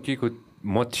 डर के को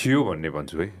म थियो भन्ने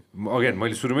भन्छु है। अगेन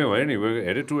मैले सुरुमै भने नि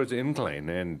headed towards incline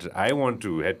and I want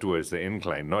to head towards the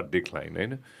incline not decline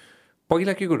होइन।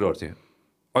 पहिला के को डर थियो,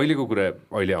 अहिलेको कुरा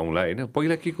अहिले आउँला होइन।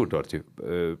 पहिला के को डर थियो,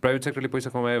 प्राइभेट सेक्टरले पैसा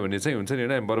कमायो भने चाहिँ हुन्छ नि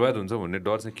होइन बर्बाद हुन्छ भन्ने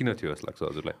डर चाहिँ किन थियो जस्तो लाग्छ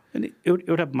हजुरलाई? अनि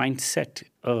एउटा माइन्ड सेट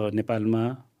नेपालमा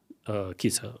के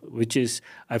छ which is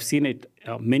I've seen it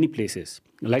many places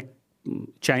like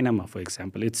चाइनामा for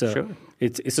example it's a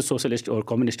socialist or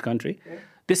communist country,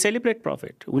 they celebrate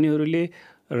profit. उनीहरूले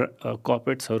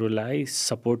कर्पोरेट्सहरूलाई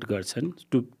सपोर्ट गर्छन्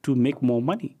to make more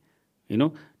money,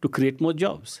 to create more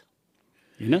jobs,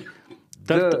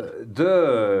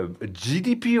 The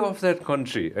GDP of that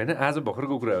country, and as a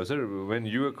bhakharko kura ho sir, when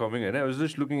you were coming, and I was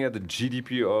just looking at the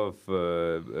GDP of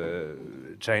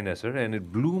China, sir, and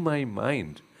it blew my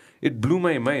mind. It blew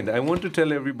my mind. I want to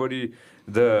tell everybody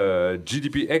the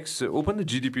GDP open the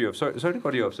GDP of, sorry to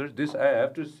cut you off, sir. This I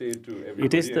have to say to everybody.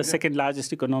 It is the second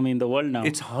largest economy in the world now.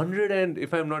 It's 100 and,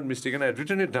 if I'm not mistaken, I had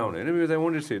written it down because I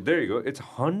wanted to say, there you go. It's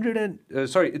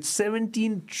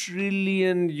 17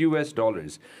 trillion US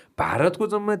dollars. भारतको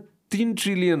जम्मा 3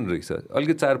 trillion रहेछ,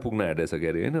 अलिकति 4 पुग्न आँटेछ के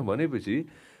अरे होइन। भनेपछि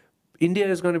India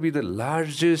is going to be the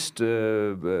largest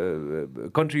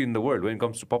country in the world when it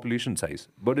comes to population size.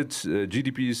 But its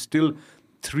GDP is still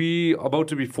about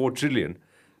to be 4 trillion.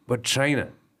 But China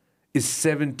is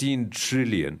 17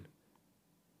 trillion.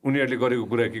 उनीहरूले गरेको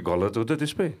कुरा कि गलत हो त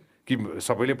त्यसमै, कि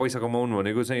सबैले पैसा कमाउनु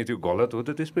भनेको चाहिँ त्यो गलत हो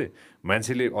त त्यसमै?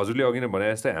 मान्छेले हजुरले अघि नै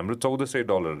भने जस्तै हाम्रो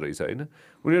 $1,400 रहेछ होइन।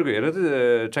 उनीहरूको हेर त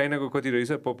चाइनाको कति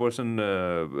रहेछ पर पर्सन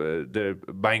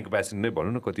बाइङ क्यापेसिटी नै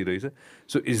भनौँ न कति रहेछ।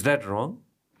 सो इज द्याट रङ?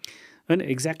 होइन,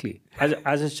 एक्ज्याक्टली।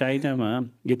 आज चाइनामा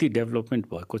यति डेभलपमेन्ट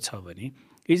भएको छ भने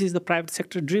it is the private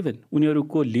sector driven.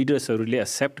 उनीहरूको लिडर्सहरूले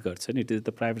एक्सेप्ट गर्छन् it is the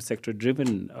private sector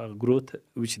driven growth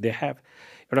which they have.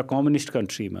 एउटा communist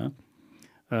कन्ट्रीमा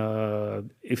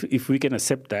if we can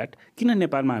accept that, किन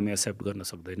नेपालमा हामी एक्सेप्ट गर्न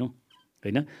सक्दैनौँ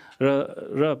होइन?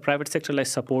 र प्राइभेट सेक्टरलाई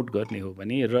सपोर्ट गर्ने हो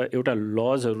भने र एउटा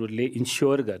लजहरूले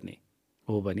इन्स्योर गर्ने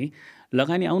हो भने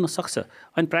लगानी आउन सक्छ।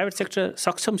 अनि प्राइभेट सेक्टर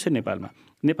सक्षम छ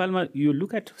नेपालमा you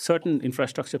look at certain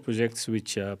infrastructure projects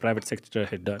which private sector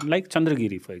head done, like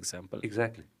Chandragiri for example.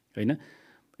 Exactly होइन,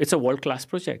 it's a world class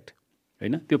project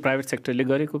होइन। त्यो प्राइभेट सेक्टरले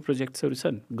गरेको प्रोजेक्ट्सहरू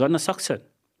छन्, गर्न सक्छन्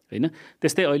होइन।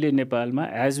 त्यस्तै अहिले नेपालमा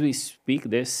as we speak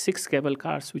there 6 cable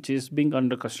cars which is being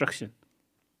under construction.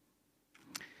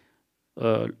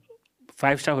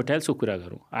 5-star होटेल्सको कुरा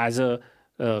गरौँ, आज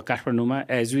काठमाडौँमा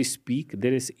as we speak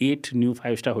there is 8 new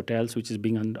 5-star hotels which is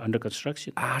being under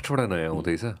construction. 8वटा नयाँ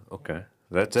आउँदैछ। Okay,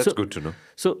 that's good to know.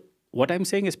 So what I'm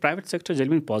saying is private sector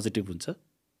जहिले पनि positive हुन्छ,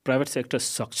 private sector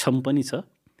सक्षम पनि छ,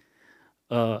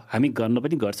 हामी गर्न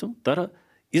पनि गर्छौँ। तर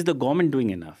is the government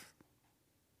doing enough?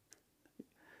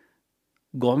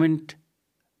 Government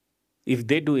if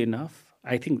they do enough,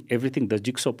 I think everything the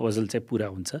jigsaw puzzle चाहिँ पुरा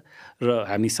हुन्छ र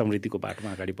हामी समृद्धिको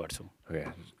बाटोमा अगाडि बढ्छौँ।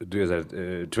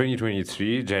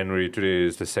 2023 January, today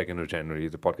is the 2nd of January,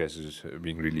 the podcast is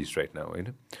being released right now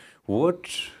होइन। What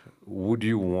would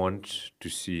you want to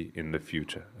see in the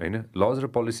future होइन? लज र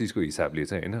पोलिसिजको हिसाबले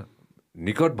चाहिँ होइन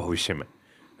निकट भविष्यमा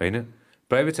होइन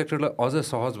प्राइभेट सेक्टरलाई अझ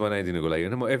सहज बनाइदिनुको लागि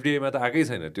होइन, म एफडिआईमा त आएकै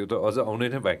छैन, त्यो त अझ आउनै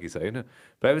नै बाँकी छ होइन।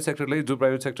 प्राइभेट सेक्टरलाई जो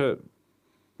प्राइभेट सेक्टर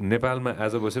नेपालमा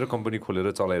आज बसेर कम्पनी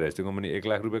खोलेर चलाइरहेछ, त्यो कम्पनी 1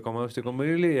 लाख रुपियाँ कमाओस् त्यो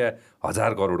कम्पनीले या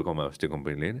 1000 करोड कमाओस् त्यो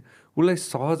कम्पनीले होइन, उसलाई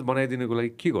सहज बनाइदिनुको लागि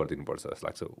के गरिदिनुपर्छ जस्तो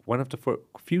लाग्छ? One of the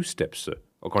few steps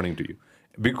according to you,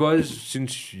 because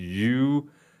since you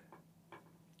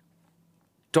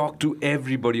talk to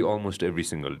everybody almost every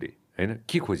single day होइन,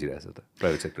 के खोजिरहेछ त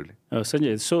private सेक्टरले?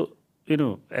 Sanjay, so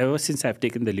ever since I have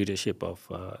taken the leadership of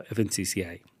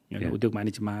FNCCI उद्योग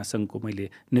वाणिज्य महासङ्घको मैले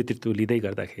नेतृत्व लिँदै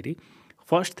गर्दाखेरि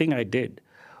first thing I did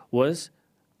was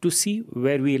to see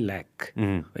where we lack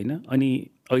होइन। अनि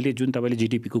अहिले जुन तपाईँले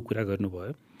जिडिपीको कुरा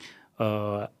गर्नुभयो,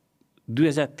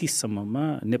 2030सम्ममा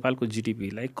नेपालको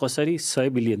जिडिपीलाई कसरी 100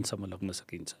 बिलियनसम्म लग्न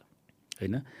सकिन्छ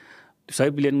होइन। 100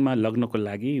 बिलियनमा लग्नको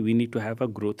लागि we need to have a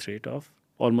growth rate of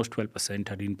almost 12%,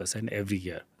 13% every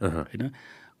year होइन।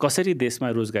 कसरी देशमा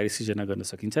रोजगारी सृजना गर्न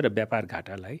सकिन्छ र व्यापार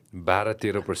घाटालाई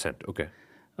 12-13% ओके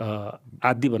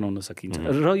आदि बनाउन सकिन्छ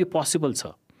र यो पोसिबल छ।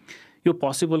 यो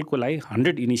पोसिबलको लागि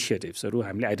 100 इनिसिएटिभ्सहरू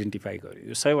हामीले आइडेन्टिफाई गर्यो।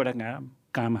 यो 100वटा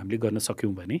काम हामीले गर्न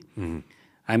सक्यौँ भने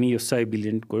हामी यो 100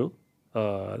 बिलियनको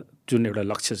जुन एउटा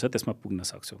लक्ष्य छ त्यसमा पुग्न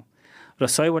सक्छौँ र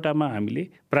 100वटामा हामीले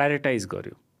प्रायोरिटाइज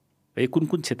गर्यो है कुन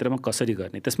कुन क्षेत्रमा कसरी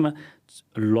गर्ने त्यसमा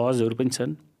लजहरू पनि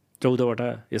छन् 14वटा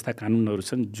यस्ता कानुनहरू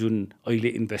छन् जुन अहिले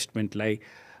इन्भेस्टमेन्टलाई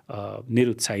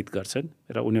निरुत्साहित गर्छन्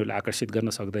र उनीहरूले आकर्षित गर्न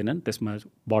सक्दैनन् त्यसमा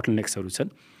बोटलनेक्सहरू छन्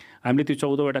हामीले त्यो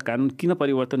 14वटा कानुन किन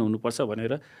परिवर्तन हुनुपर्छ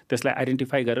भनेर त्यसलाई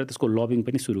आइडेन्टिफाई गरेर त्यसको लबिङ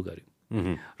पनि सुरु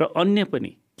गर्यौँ र अन्य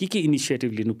पनि के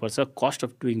इनिसिएटिभ लिनुपर्छ कस्ट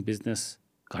अफ डुइङ बिजनेस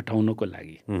घटाउनको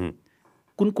लागि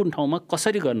कुन कुन ठाउँमा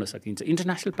कसरी गर्न सकिन्छ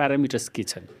इन्टरनेसनल प्यारामिटर्स के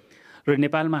छन् र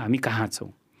नेपालमा हामी कहाँ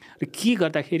छौँ र के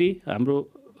गर्दाखेरि हाम्रो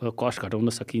कस्ट घटाउन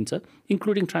सकिन्छ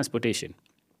इन्क्लुडिङ ट्रान्सपोर्टेसन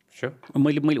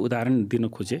मैले उदाहरण दिन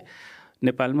खोजेँ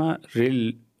नेपालमा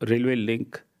रेलवे लिङ्क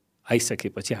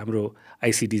आइसकेपछि हाम्रो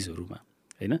आइसिडिजहरूमा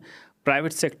होइन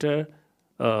प्राइभेट सेक्टर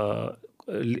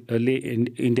ले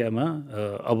इन्डियामा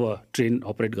अब ट्रेन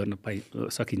अपरेट गर्न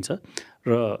सकिन्छ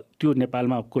र त्यो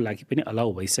नेपालमाको लागि पनि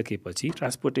अलाउ भइसकेपछि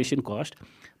ट्रान्सपोर्टेसन कस्ट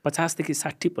 50 देखि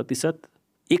 60%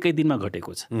 एकै दिनमा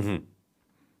घटेको छ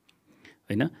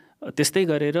होइन त्यस्तै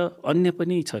गरेर अन्य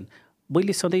पनि छन्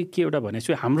मैले सधैँ के एउटा भनेको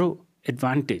छु हाम्रो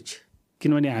एडभान्टेज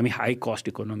किनभने हामी हाई कस्ट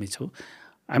इकोनोमी छौँ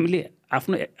हामीले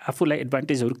आफूलाई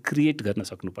एडभान्टेजहरू क्रिएट गर्न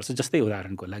सक्नुपर्छ जस्तै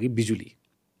उदाहरणको लागि बिजुली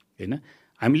होइन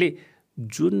हामीले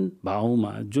जुन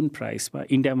भाउमा जुन प्राइसमा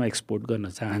इन्डियामा एक्सपोर्ट गर्न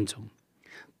चाहन्छौँ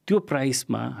त्यो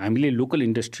प्राइसमा हामीले लोकल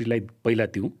इन्डस्ट्रीलाई पहिला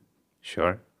दिउँ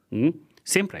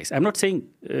same price I'm not saying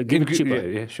give it cheaper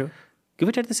give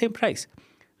it at the same price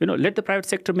let the private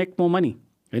sector make more money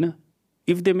होइन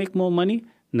if they make more money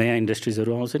नयाँ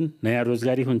इन्डस्ट्रिजहरू आउँछन् नयाँ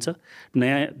रोजगारी हुन्छ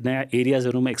नयाँ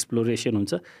एरियाजहरूमा एक्सप्लोरेसन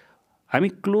हुन्छ हामी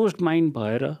क्लोज्ड माइन्ड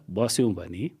भएर बस्यौँ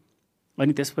भने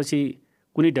अनि त्यसपछि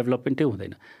कुनै डेभलपमेन्टै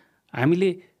हुँदैन हामीले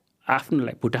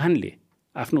आफ्नोलाई भुटानले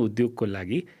आफ्नो उद्योगको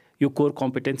लागि यो कोर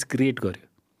कम्पिटेन्स क्रिएट गर्यो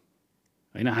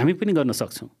होइन हामी पनि गर्न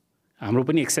सक्छौँ हाम्रो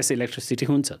पनि एक्सेस इलेक्ट्रिसिटी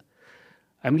हुन्छ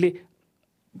हामीले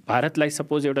भारतलाई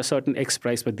सपोज एउटा सर्टन एक्स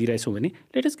प्राइसमा दिइरहेछौँ भने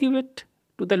let us give it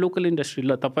to the local industry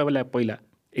ल तपाईँलाई पहिला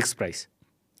एक्स प्राइस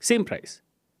सेम प्राइस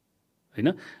होइन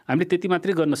हामीले त्यति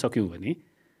मात्रै गर्न सक्यौँ भने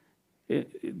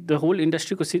the whole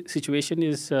इन्डस्ट्रीको situation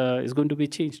is going to be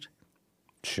changed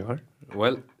Sure.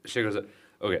 Well, Shekhar sir,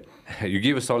 okay, you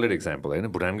gave a solid example, होइन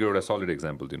भुटानको एउटा solid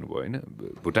example दिनुभयो होइन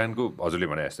भुटानको हजुरले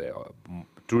भने जस्तै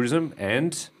tourism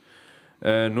and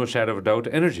no shadow of doubt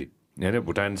energy होइन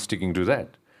भुटान sticking to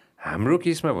that हाम्रो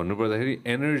केसमा भन्नुपर्दाखेरि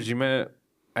एनर्जीमा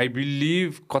आई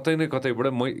बिलिभ कतै न कतैबाट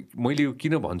मैले यो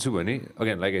किन भन्छु भने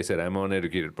again like I shed I am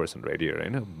uneducated person right here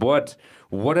होइन but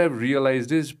what I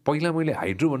realise is पहिला मैले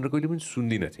हाइड्रो भनेर कहिले पनि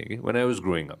सुन्दिनँ थिएँ कि when I was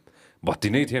growing up बत्ती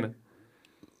नै थिएन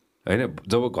होइन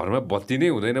जब घरमा बत्ती नै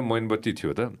हुँदैन मोमबत्ती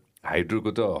थियो त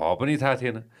हाइड्रोको त पनि थाहा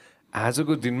थिएन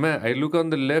आजको दिनमा I look on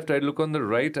the left I look on the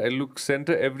right I look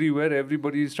centre everywhere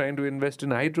everybody is trying to invest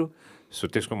in hydro so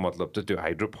त्यसको मतलब त त्यो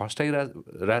हाइड्रो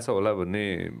फस्टाइरहेछ होला भन्ने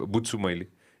बुझ्छु मैले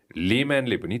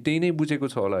लेम्यानले पनि त्यही नै बुझेको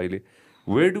छ होला अहिले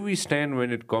where do we stand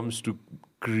when it comes to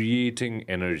creating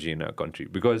energy in a country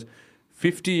because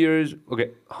 50 years, okay,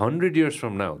 100 years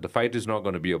from now, the fight is not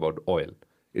going to be about oil.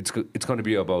 It's going to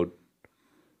be about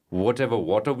whatever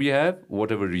water we have,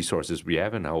 whatever resources we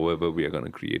have, and however we are going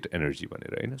to create energy.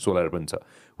 Solar pancha.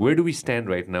 Where do we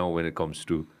stand right now when it comes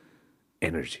to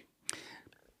energy?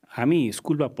 हामी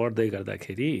स्कुलमा पढ्दै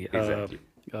गर्दाखेरि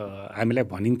हामीलाई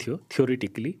भनिन्थ्यो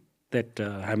theoretically that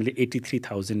हामीले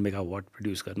 83,000 megawatt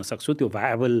produce गर्न सक्छौँ त्यो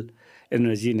भायबल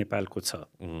एनर्जी नेपालको छ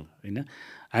होइन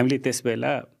हामीले त्यस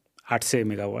बेला 800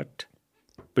 मेगावाट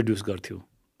प्रड्युस गर्थ्यौँ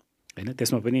होइन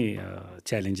त्यसमा पनि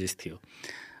च्यालेन्जेस थियो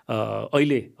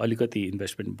अहिले अलिकति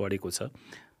इन्भेस्टमेन्ट बढेको छ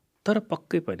तर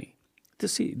पक्कै पनि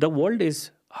त्यसै the world is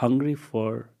hungry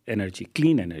for energy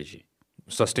clean energy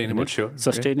sustainable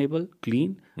sustainable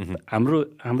clean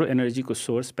हाम्रो एनर्जीको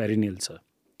सोर्स पेरिनियल छ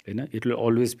होइन it will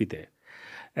always be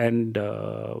there and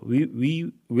we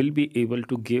will be able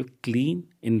to give clean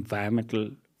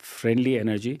environmental friendly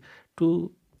energy to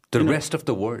the rest of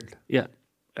the world. Yeah.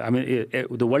 I mean,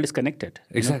 the world is connected.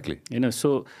 Exactly. So,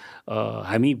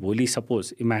 हामी भोलि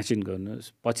suppose imagine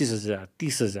गर्नुहोस् 25,000,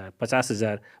 30,000,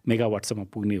 50,000 मेगावाटसम्म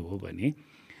पुग्ने हो भने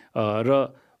र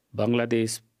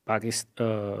Bangladesh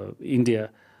Pakistan India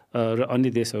र अन्य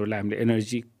देशहरूलाई हामीले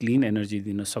एनर्जी क्लिन एनर्जी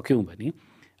दिन सक्यौँ भने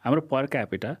हाम्रो per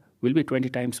capita will be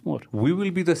 20 times more. We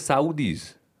will be the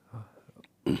Saudis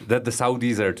that the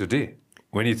Saudis are today.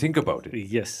 When you think about it,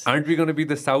 yes, aren't we going to be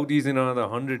the Saudis in another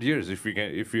 100 years if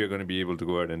we are going to be able to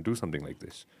go out and do something like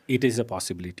this? It is a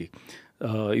possibility.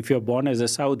 If you are born as a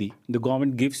Saudi, the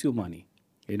government gives you money,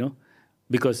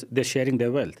 because they're sharing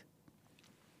their wealth.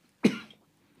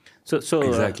 So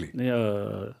exactly,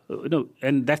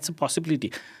 and that's a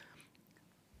possibility.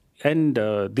 And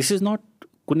this is not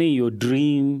कुनै यो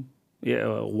dream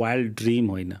wild dream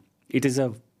होइन it is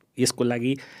यसको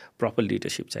लागि proper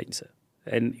leadership चाहिन्छ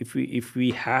and if we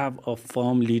have a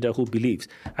firm leader who believes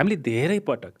हामीले धेरै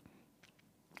पटक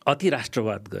अति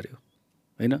राष्ट्रवाद गऱ्यौँ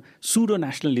होइन सुडो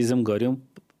नेसनलिजम गऱ्यौँ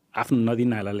आफ्नो नदी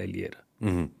नालालाई लिएर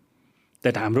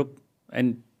द्याट हाम्रो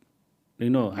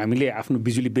एन्ड हामीले आफ्नो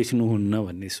बिजुली बेच्नुहुन्न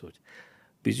भन्ने सोच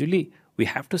बिजुली वी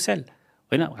हेभ टु सेल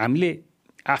होइन हामीले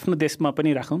आफ्नो देशमा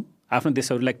पनि राखौँ आफ्नो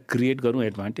देशहरूलाई क्रिएट गरौँ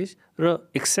एडभान्टेज र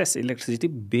एक्सेस इलेक्ट्रिसिटी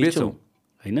बेचौँ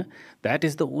होइन that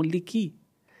is the only key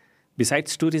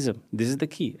besides tourism this is the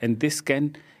key and this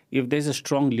can if there is a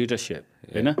strong leadership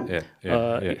होइन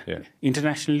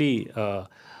इन्टरनेसनली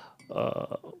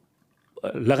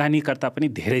लगानीकर्ता पनि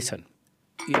धेरै छन्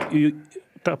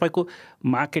तपाईँको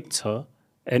मार्केट छ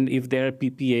and if there are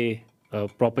पिपिए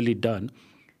properly done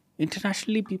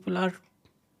internationally people are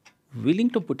willing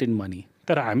to put in money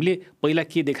तर हामीले पहिला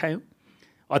के देखायौँ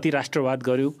अति राष्ट्रवाद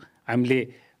गऱ्यौँ हामीले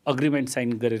अग्रिमेन्ट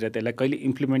साइन गरेर त्यसलाई कहिले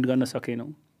इम्प्लिमेन्ट गर्न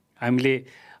सकेनौँ हामीले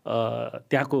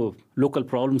त्यहाँको लोकल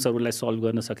प्रब्लम्सहरूलाई सल्भ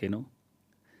गर्न सकेनौँ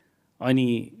अनि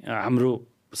हाम्रो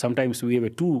sometimes we have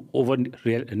to over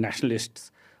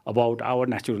नेसनलिस्ट्स about our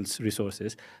natural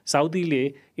resources साउदीले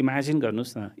imagine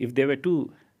गर्नुहोस् न if they were to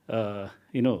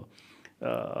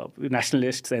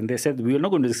nationalists and they said we are not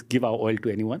going to just give our oil to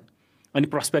anyone अनि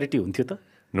prosperity हुन्थ्यो त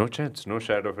No chance, no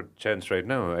shadow of a chance right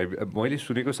now. मैले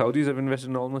सुनेको Saudis have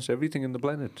invested in almost everything in the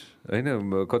planet. होइन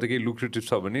कतै केही lucrative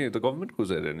छ भने the government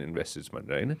goes ahead and invests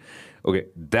भनेर होइन Okay,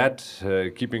 that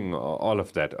keeping all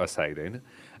of that aside होइन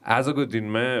आजको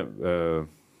दिनमा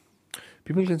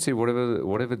people can say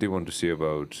whatever they want to say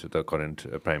about the current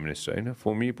prime minister होइन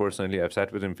For me personally, I've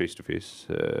sat with him face to face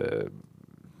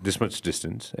this much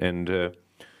distance and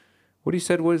what he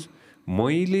said was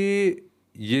मैले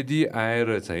यदि आएर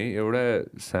चाहिँ एउटा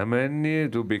सामान्य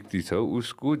जो व्यक्ति छ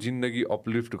उसको जिन्दगी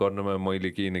अपलिफ्ट गर्नमा मैले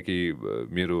केही न केही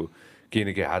मेरो केही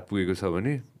न केही हात पुगेको छ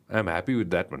भने I am happy with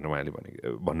that भनेर उहाँले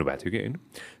भन्नुभएको थियो कि होइन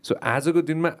सो आजको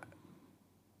दिनमा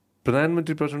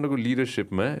प्रधानमन्त्री प्रचण्डको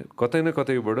लिडरसिपमा कतै न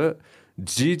कतैबाट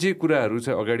जे कुराहरू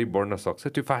चाहिँ अगाडि बढ्न सक्छ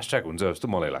त्यो फास्ट ट्र्याक हुन्छ जस्तो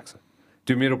मलाई लाग्छ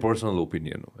त्यो मेरो पर्सनल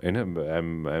ओपिनियन हो होइन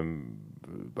I'm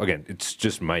again it's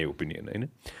just my opinion होइन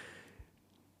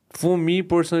For me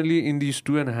personally, in these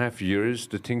 2.5 years,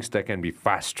 the things that can be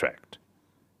fast-tracked,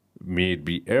 may it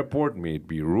be airport, may it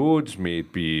be roads, may it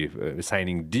be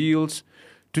signing deals,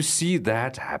 to see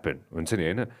that happen.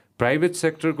 Private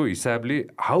sector ko hisabले,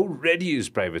 how ready is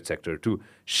private sector to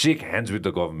shake hands with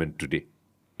the government today?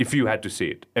 If you had to say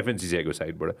it, FNCCI ko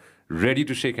side, but ready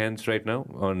to shake hands right now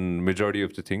on majority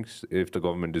of the things if the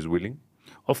government is willing?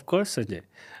 Of course, Sanjay.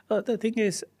 The thing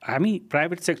is, I mean,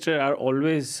 private sector are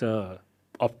always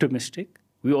optimistic.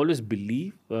 We always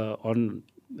believe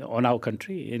on our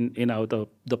country, in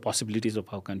the possibilities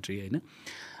of our country. होइन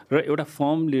र एउटा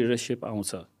form leadership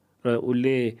आउँछ र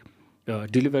उसले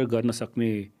deliver गर्न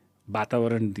सक्ने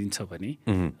वातावरण दिन्छ भने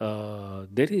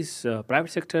देयर इज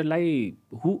प्राइभेट सेक्टरलाई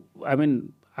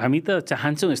हामी त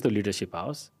चाहन्छौँ यस्तो लिडरसिप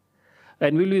आओस्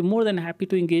and will be more than happy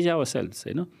to engage our self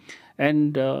होइन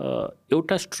एन्ड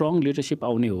एउटा स्ट्रङ लिडरसिप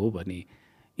आउने हो भने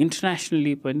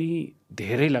इन्टरनेसनली पनि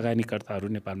धेरै लगानीकर्ताहरू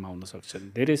नेपालमा आउन सक्छन्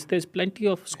there is plenty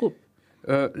of scope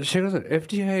Shekhar sir,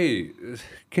 FDI,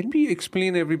 can we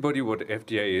explain everybody what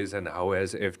FDI is and how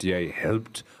has FDI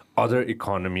helped other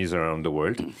economies around the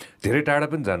world? धेरै टाढा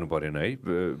पनि जानु परेन है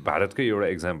भारतकै एउटा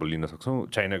एक्जाम्पल लिन सक्छौँ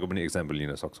चाइनाको पनि एक्जाम्पल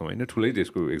लिन सक्छौँ होइन ठुलै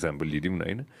देशको एक्जाम्पल लिदिउँ न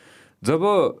होइन जब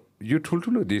यो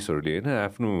ठुल्ठुलो देशहरूले होइन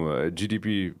आफ्नो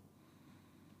जिडिपी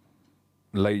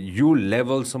लाई यो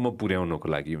लेभलसम्म पुर्याउनको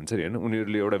लागि हुन्छ नि होइन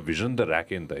उनीहरूले एउटा भिजन त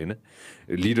राखे नि त होइन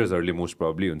लिडर्सहरूले मोस्ट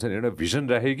प्रब्ली हुन्छ नि एउटा भिजन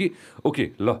राखे कि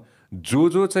ओके ल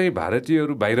जो चाहिँ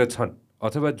भारतीयहरू बाहिर छन्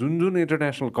अथवा जुन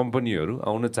इन्टरनेसनल कम्पनीहरू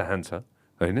आउन चाहन्छ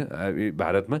होइन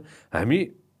भारतमा हामी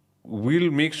will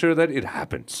make sure that it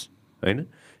happens होइन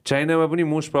चाइनामा पनि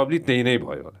मोस्ट प्रब्ली त्यही नै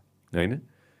भयो होला होइन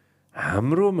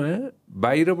हाम्रोमा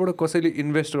बाहिरबाट कसैले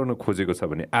इन्भेस्ट गर्न खोजेको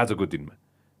छ भने आजको दिनमा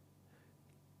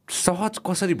सहज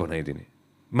कसरी बनाइदिने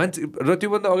मान्छे र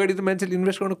त्योभन्दा अगाडि त मान्छेले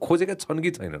इन्भेस्ट गर्न खोजेका छन्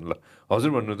कि छैनन् ल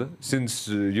हजुर भन्नु त since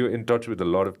you in touch with a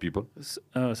lot of people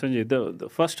Sanjay the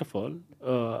first of all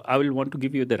I will want to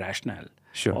give you the rational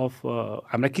of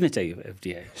हामीलाई किन चाहियो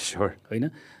एफडिआई स्योर होइन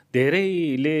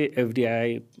धेरैले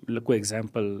एफडिआईको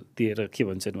एक्जाम्पल दिएर के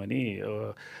भन्छन् भने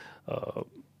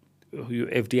यो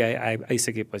एफडिआई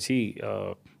आइसकेपछि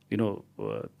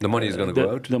the money is going to go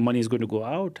out. The money is going to go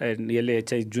out and यसले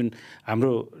चाहिँ जुन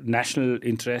हाम्रो नेसनल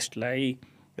इन्ट्रेस्टलाई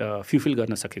फुलफिल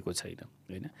गर्न सकेको छैन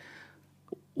होइन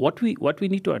what we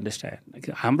need to understand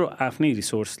हाम्रो आफ्नै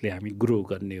रिसोर्सले हामी ग्रो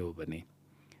गर्ने हो भने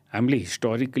हामीले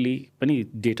हिस्टोरिकली पनि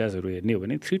डेटाजहरू हेर्ने हो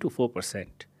भने 3 to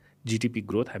 4% जिडिपी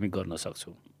ग्रोथ हामी गर्न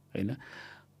सक्छौँ होइन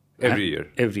एभ्री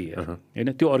इयर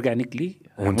होइन त्यो अर्ग्यानिकली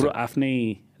हाम्रो आफ्नै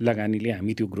लगानीले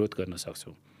हामी त्यो ग्रोथ गर्न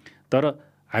सक्छौँ तर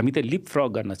हामी त लिप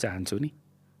फ्रग गर्न चाहन्छौँ नि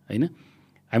होइन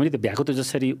हामीले त भ्याएको त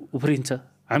जसरी उफ्रिन्छ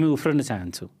हामी उफ्रन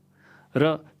चाहन्छौँ र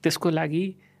त्यसको लागि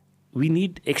वी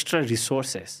निड एक्स्ट्रा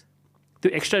रिसोर्सेस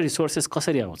त्यो एक्स्ट्रा रिसोर्सेस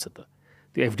कसरी आउँछ त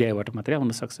त्यो एफडिआईबाट मात्रै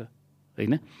आउन सक्छ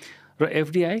होइन र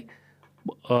एफडिआई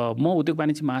म उद्योग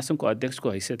वाणिज्य महासङ्घको अध्यक्षको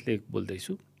हैसियतले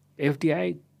बोल्दैछु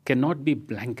FDI can not be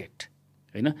blanket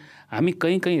होइन हामी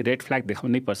कहीँ रेड फ्ल्याग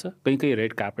देखाउनै पर्छ कहीँ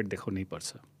रेड कार्पेट देखाउनै पर्छ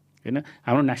होइन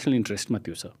हाम्रो नेसनल इन्ट्रेस्टमा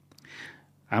त्यो छ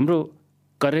हाम्रो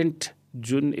करेन्ट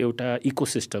जुन एउटा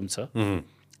इकोसिस्टम छ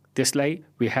त्यसलाई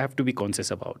we have to be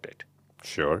conscious about it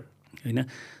sure होइन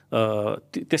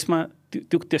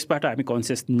त्यसबाट हामी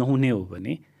कन्सियस नहुने हो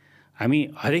भने हामी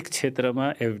हरेक क्षेत्रमा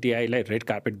एफडिआईलाई रेड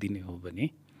कार्पेट दिने हो भने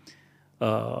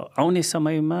आउने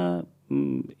समयमा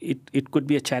it could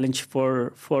be a challenge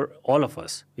for all of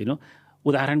us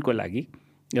उदाहरणको लागि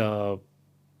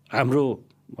हाम्रो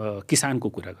किसानको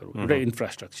कुरा गरौँ एउटा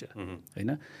इन्फ्रास्ट्रक्चर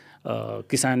होइन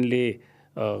किसानले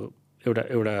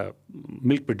एउटा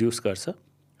मिल्क प्रड्युस गर्छ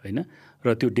होइन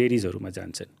र त्यो डेरिजहरूमा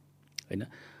जान्छन् होइन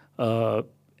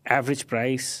एभरेज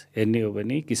प्राइस हेर्ने हो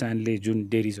भने किसानले जुन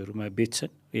डेरिजहरूमा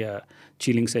बेच्छन् या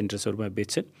चिलिङ सेन्टर्सहरूमा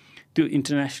बेच्छन् त्यो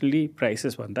इन्टरनेसनली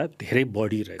प्राइसेसभन्दा धेरै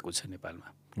बढिरहेको छ नेपालमा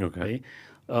है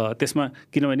त्यसमा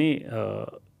किनभने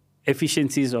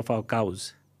एफिसियन्सिज of our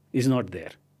cause is not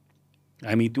there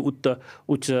हामी त्यो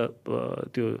उच्च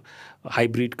त्यो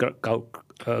हाइब्रिड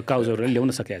काउजहरूलाई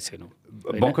ल्याउन सकेका छैनौँ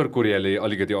भर्खर कोरियाले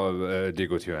अलिकति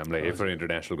दिएको थियो हामीलाई हेफर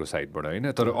इन्टरनेसनलको साइडबाट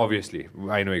होइन तर अभियसली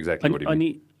आई नो एक्ज्याक्टली अनि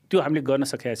त्यो हामीले गर्न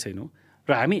सकेका छैनौँ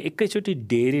र हामी एकैचोटि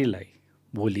डेरीलाई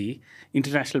भोलि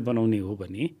इन्टरनेसनल बनाउने हो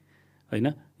भने होइन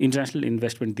इन्टरनेसनल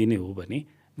इन्भेस्टमेन्ट दिने हो भने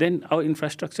then our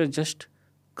infrastructure just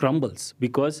crumbles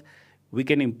because they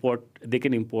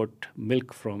can import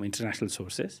milk from international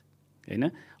sources होइन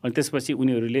अनि त्यसपछि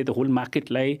उनीहरूले द होल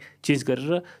मार्केटलाई चेन्ज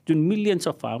गरेर जुन मिलियन्स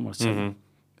अफ फार्मर्स छ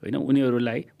होइन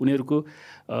उनीहरूको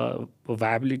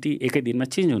भायबिलिटी एकै दिनमा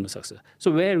चेन्ज हुनसक्छ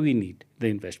so where we need the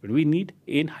investment we need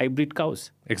in hybrid cause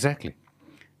exactly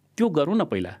त्यो गरौँ न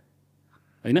पहिला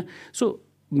होइन सो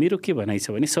मेरो के भनाइ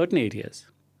छ भने सर्टन एरियाज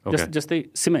जस्तै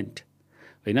सिमेन्ट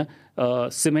होइन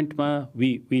सिमेन्टमा we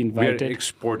invited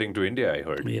exporting to India I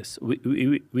heard yes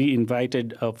we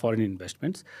invited foreign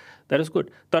investments that is good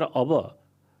तर अब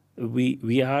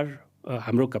वी आर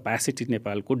हाम्रो क्यापेसिटी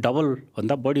नेपालको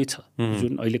डबलभन्दा बढी छ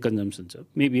जुन अहिले कन्जम्सन छ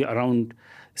मेबी अराउन्ड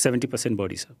 70%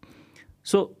 बढी छ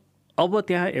सो अब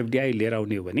त्यहाँ एफडिआई लिएर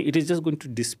आउने हो भने it is just going to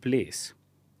displace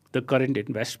the current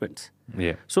investments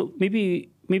so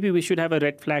maybe we should have a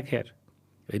red flag hair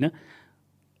होइन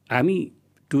हामी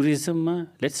टुरिज्ममा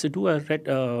let's do a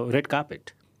red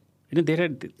carpet होइन there are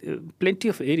plenty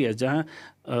of area जहाँ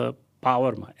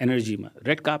पावरमा एनर्जीमा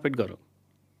रेड कार्पेट गरौँ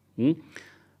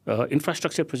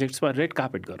infrastructure प्रोजेक्ट्समा red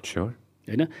carpet गरौँ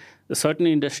होइन certain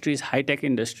industries hi tech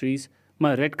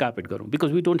इन्डस्ट्रिजमा red carpet गरौँ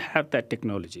because we don't have that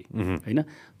technology होइन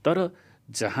तर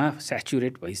जहाँ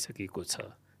सेचुरेट भइसकेको छ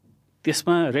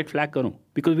त्यसमा रेड फ्ल्याग गरौँ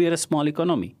because we are a small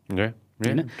economy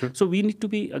होइन so we need to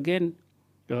be again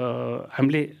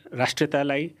हामीले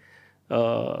राष्ट्रियतालाई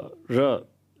र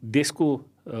देशको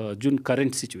जुन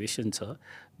करेन्ट सिचुएसन छ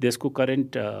देशको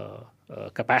करेन्ट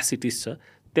क्यापेसिटिज छ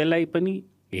त्यसलाई पनि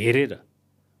हेरेर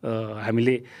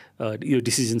हामीले यो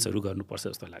डिसिजन्सहरू गर्नुपर्छ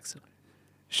जस्तो लाग्छ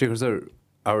Shekhar sir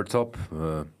our top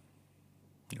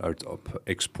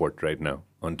export right now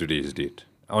on today's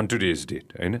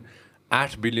date होइन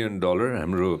 $8 billion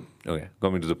हाम्रो okay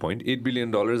coming to the point $8 billion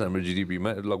हाम्रो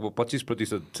जिडिपीमा लगभग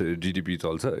 25% जिडिपी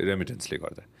चल्छ रेमिटेन्सले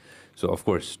गर्दा सो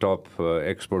अफकोर्स टप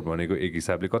एक्सपोर्ट भनेको एक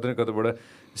हिसाबले कतै न कतैबाट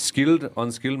स्किल्ड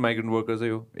अनस्किल्ड माइग्रेन्ट वर्कर्सै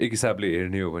हो एक हिसाबले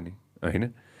हेर्ने हो भने होइन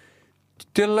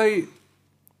त्यसलाई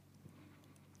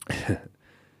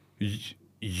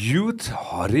youth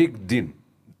हरेक दिन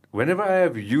whenever I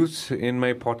have youth in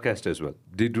my podcast as well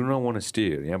they do not want to stay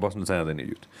here यहाँ बस्न चाहँदैन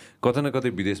youth कतै न कतै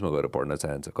विदेशमा गएर पढ्न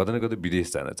चाहन्छ कतै न कतै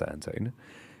विदेश जान चाहन्छ होइन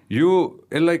यो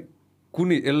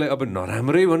यसलाई अब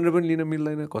नराम्रै भनेर पनि लिन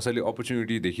मिल्दैन कसैले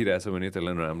अपर्च्युनिटी देखिरहेछ भने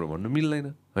त्यसलाई नराम्रो भन्नु मिल्दैन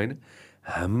होइन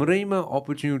हाम्रैमा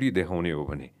अपर्च्युनिटी देखाउने हो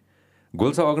भने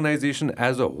गोल्सा अर्गनाइजेसन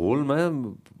एज अ होलमा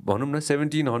भनौँ न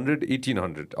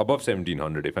 1700-1800 above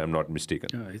 1700 if I'm not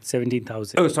mistaken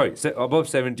 17,000 sorry above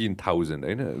 17,000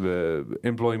 होइन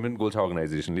इम्प्लोइमेन्ट गोल्सा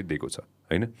अर्गनाइजेसनले दिएको छ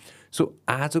होइन सो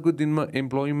आजको दिनमा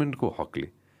इम्प्लोइमेन्टको हकले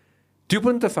त्यो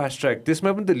पनि त फास्ट ट्र्याक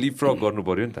त्यसमा पनि त लिप फ्रग गर्नु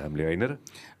पऱ्यो नि त हामीले होइन र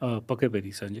पक्कै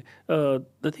पनि सञ्जय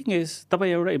द थिङ इज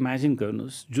तपाईँ एउटा इमेजिन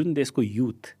गर्नुहोस् जुन देशको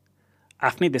युथ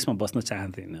आफ्नै देशमा बस्न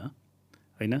चाहँदैन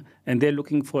होइन, and they are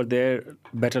looking for there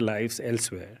better lives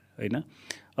elsewhere होइन.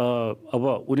 अब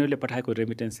उनीहरूले पठाएको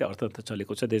रेमिटेन्सले अर्थतन्त्र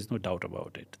चलेको छ, there is no doubt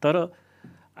about it. तर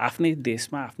आफ्नै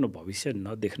देशमा आफ्नो भविष्य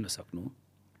नदेख्न सक्नु,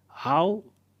 हाउ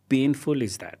पेनफुल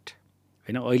इज द्याट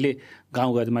होइन. अहिले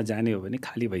गाउँघरमा जाने हो भने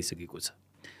खाली भइसकेको छ.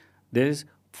 There is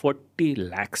 40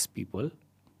 lakhs people.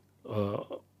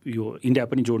 यो इन्डिया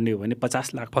पनि जोड्ने हो भने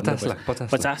 50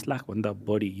 लाखभन्दा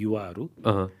बढी युवाहरू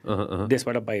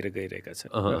देशबाट बाहिर गइरहेका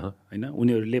छन् होइन.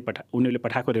 उनीहरूले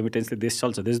पठाएको रेमिटेन्सले देश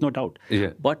चल्छ, there is no doubt.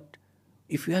 But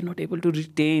if you are not able to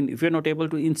retain, if you are not able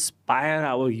to inspire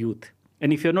our youth,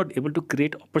 and if you are not able to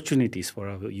create opportunities for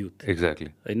our youth,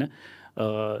 exactly होइन,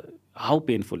 how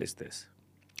painful is this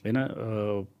होइन.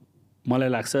 मलाई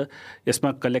लाग्छ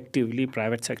यसमा collectively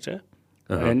private sector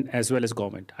and as well as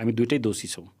government, हामी दुइटै दोषी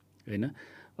छौँ होइन.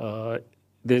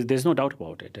 There is no doubt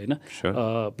about it होइन.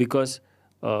 बिकज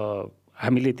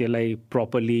हामीले त्यसलाई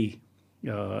प्रपरली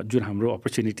जुन हाम्रो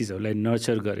अपर्च्युनिटिजहरूलाई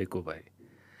नर्चर गरेको भए,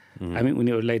 हामी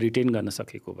उनीहरूलाई रिटेन गर्न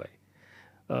सकेको भए,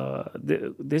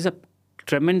 there is a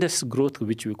ट्रेमेन्डस growth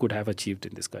which we could have अचिभड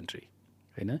in this country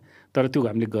होइन. तर त्यो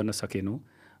हामीले गर्न सकेनौँ.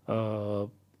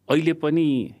 अहिले पनि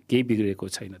केही बिग्रेको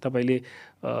छैन. तपाईँले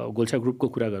गोल्छा ग्रुपको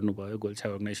कुरा गर्नुभयो, गोल्छा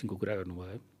अर्गनाइजेसनको कुरा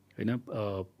गर्नुभयो होइन.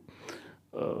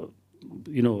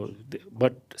 You know,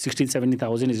 but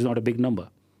 16-17,000 is not a big number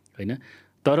होइन.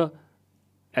 तर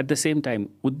at the same time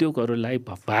उद्योगहरूलाई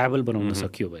viable बनाउन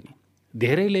सकियो भने,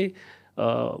 धेरैले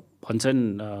भन्छन्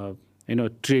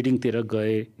ट्रेडिङतिर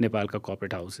गए नेपालका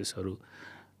corporate हाउसेसहरू,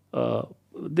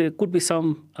 they could be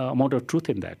some amount of truth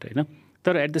in that होइन.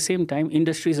 तर एट द सेम टाइम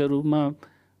इन्डस्ट्रिजहरूमा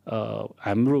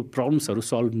हाम्रो प्रब्लम्सहरू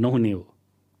सल्भ नहुने हो,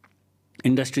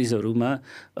 इन्डस्ट्रिजहरूमा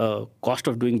कस्ट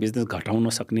अफ डुइङ बिजनेस घटाउन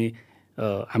सक्ने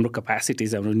हाम्रो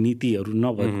क्यापेसिटिज, हाम्रो नीतिहरू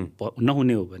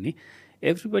नहुने हो भने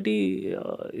everybody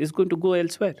is going to go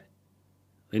elsewhere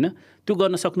होइन. त्यो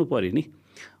गर्न सक्नु पऱ्यो नि.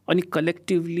 अनि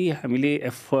कलेक्टिभली हामीले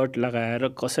एफर्ट लगाएर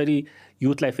कसरी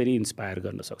युथलाई फेरि इन्सपायर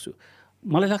गर्न सक्छु.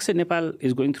 मलाई लाग्छ Nepal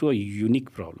is going through a unique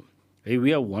problem है.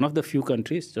 We are one of the few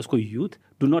countries जसको youth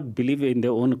do not believe in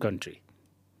their own country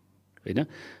होइन.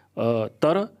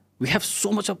 तर we have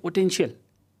so much of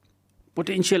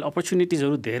potential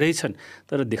अपर्च्युनिटिजहरू धेरै छन्,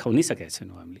 तर देखाउनै सकेका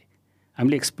छैनौँ.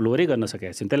 हामीले एक्सप्लोरै गर्न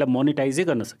सकेका छैनौँ, त्यसलाई मोनिटाइजै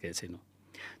गर्न सकेका छैनौँ.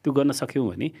 त्यो गर्न सक्यौँ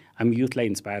भने हामी युथलाई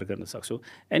इन्सपायर गर्न सक्छौँ.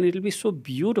 And it will be so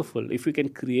beautiful if you can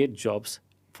create jobs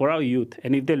for our youth.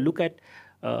 And if they look at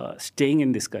staying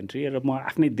in this country र म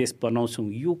आफ्नै देश बनाउँछौँ,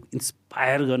 यो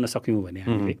इन्सपायर गर्न सक्यौँ भने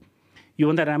हामीले,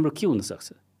 योभन्दा राम्रो के हुनसक्छ.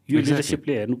 यो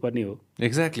लिडरसिपले हेर्नुपर्ने हो.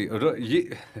 एक्ज्याक्टली. र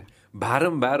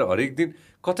बारम्बार हरेक दिन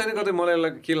कतै न कतै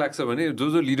मलाई के लाग्छ भने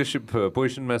जो लिडरसिप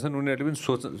पोजिसनमा छन् उनीहरूले पनि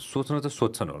सोच्न त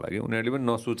सोध्छन् होला कि, उनीहरूले पनि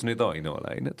नसोच्ने त होइन होला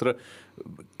होइन. तर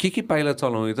के पाइला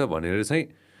चलाउने त भनेर चाहिँ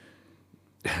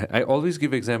I always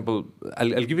give example.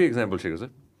 I give example share sir.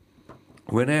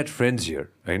 When I had friends here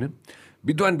होइन,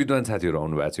 विद्वान साथीहरू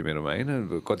आउनुभएको छ मेरोमा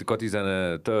होइन.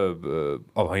 कतिजना त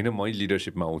अब होइन मै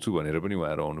लिडरसिपमा आउँछु भनेर पनि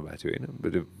उहाँहरू आउनुभएको थियो होइन.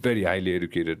 भेरी हाइली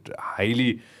एडुकेटेड,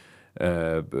 हाइली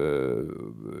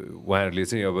उहाँहरूले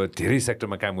चाहिँ अब धेरै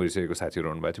सेक्टरमा काम गरिसकेको साथीहरू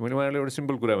आउनुभएको थियो. मैले उहाँहरूले एउटा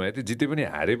सिम्पल कुरा भनेको थिएँ, जिते पनि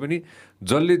हारे पनि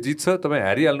जसले जित्छ तपाईँ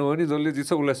हारिहाल्नु हो भने जसले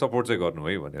जित्छ उसलाई सपोर्ट चाहिँ गर्नु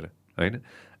है भनेर होइन.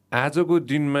 आजको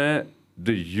दिनमा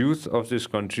the youth of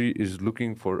this country is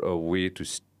looking for a way to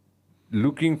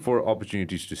looking for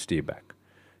opportunities to stay back.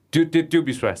 त्यो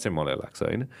विश्वास चाहिँ मलाई लाग्छ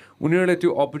होइन. उनीहरूलाई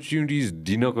त्यो अपर्च्युनिटिज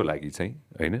दिनको लागि चाहिँ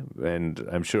होइन, and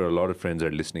I am sure a lot of friends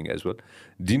are listening as well,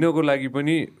 दिनको लागि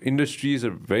पनि इन्डस्ट्रिज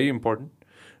आर भेरी इम्पोर्टेन्ट.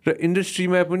 र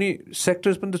इन्डस्ट्रीमा पनि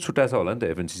सेक्टर्स पनि त छुट्टा छ होला नि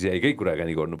त. एफएनसिसीआईकै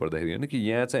कुराकानी गर्नु पर्दाखेरि होइन कि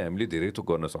यहाँ चाहिँ हामीले धेरै थोक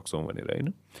गर्न सक्छौँ भनेर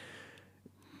होइन.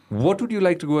 What would you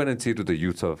like to go and say to the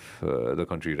youth of the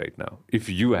country right now if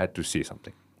you had to say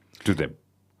something to them?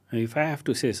 If I have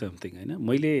to say something होइन,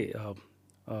 मैले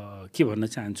के भन्न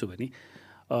चाहन्छु भने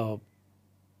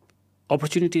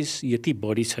अपर्च्युनिटिज यति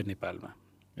बढी छ नेपालमा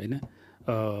होइन.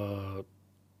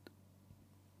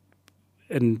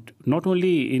 And not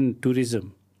only in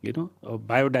tourism you know,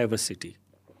 biodiversity.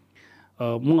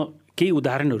 म केही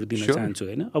उदाहरणहरू दिन चाहन्छु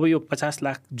होइन. अब यो 50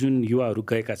 लाख जुन युवाहरू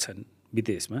गएका छन्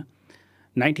विदेशमा,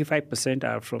 95%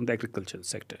 are from the agriculture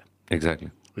sector. Exactly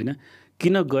होइन.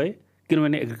 किन गए?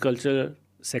 किनभने एग्रिकल्चर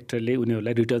सेक्टरले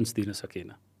उनीहरूलाई रिटर्न्स दिन सकेन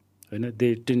होइन.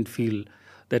 They didn't feel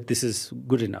that this is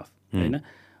good enough होइन.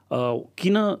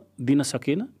 किन दिन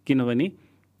सकेन? किनभने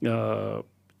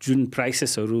जुन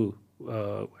प्राइसेसहरू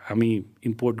हामी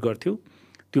इम्पोर्ट गर्थ्यौँ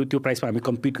त्यो प्राइसमा हामी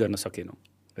कम्पिट गर्न सकेनौँ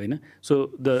होइन. So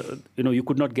the you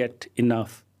could not get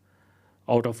enough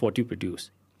out of what you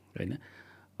produce होइन.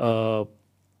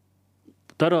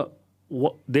 तर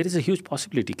there is a huge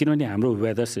possibility, किनभने हाम्रो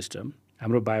वेदर सिस्टम,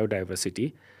 हाम्रो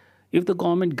biodiversity, if the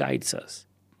government guides us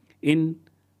in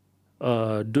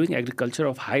doing agriculture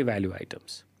of high value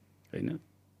items होइन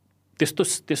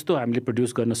त्यस्तो हामीले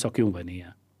produce गर्न सक्यौँ भने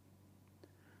यहाँ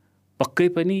पक्कै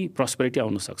पनि प्रस्पेरिटी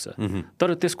आउन सक्छ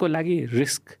तर त्यसको लागि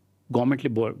रिस्क गभर्मेन्टले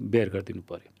बेयर गरिदिनु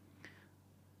पर्यो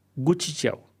गुची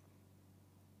च्याउ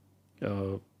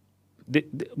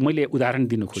मैले उदाहरण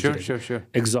दिन खोजेँ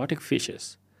एक्जोटिक फिसेस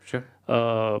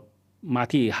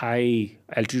माथि हाई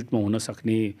एल्टिट्युडमा हुन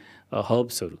सक्ने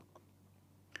हर्ब्सहरू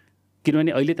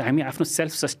किनभने अहिले त हामी आफ्नो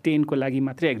सेल्फ सस्टेनको लागि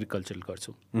मात्रै एग्रिकल्चर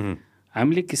गर्छौँ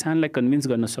हामीले किसानलाई कन्भिन्स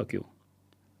गर्न सक्यौँ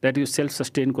द्याट यो सेल्फ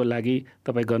सस्टेनको लागि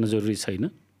तपाईँ गर्न जरुरी छैन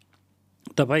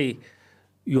तपाईँ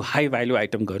यो हाई भ्याल्यु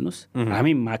आइटम गर्नुहोस्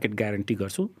हामी मार्केट ग्यारेन्टी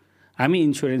गर्छौँ हामी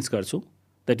इन्सुरेन्स गर्छौँ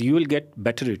that you will get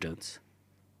better returns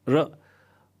र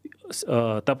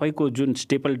तपाईँको जुन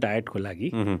स्टेपल डायटको लागि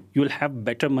you will have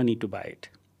better money to buy it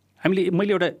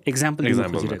मैले एउटा एक्जाम्पल दिन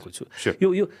खोजिरहेको छु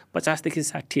यो 50 देखि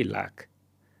 60 लाख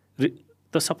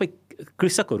त सबै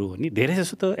कृषकहरू हो नि धेरै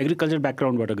जसो त एग्रिकल्चर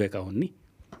ब्याकग्राउन्डबाट गएका हुन् नि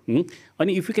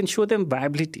अनि if you can show them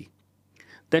viability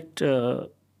that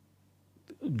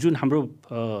जुन हाम्रो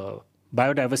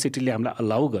बायोडाइभर्सिटीले हामीलाई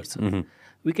अलाउ गर्छ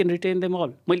we can retain them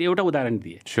all मैले एउटा उदाहरण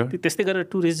दिएँ त्यस्तै गरेर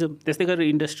टुरिज्म त्यस्तै गरेर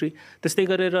इन्डस्ट्री त्यस्तै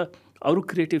गरेर अरू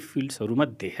क्रिएटिभ फिल्ड्सहरूमा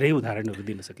धेरै उदाहरणहरू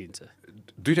दिन सकिन्छ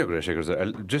दुईवटा कुरा Shekhar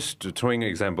sir just throwing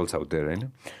examples out there होइन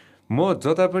म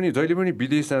जता पनि जहिले पनि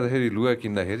विदेश जाँदाखेरि लुगा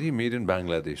किन्दाखेरि मेड इन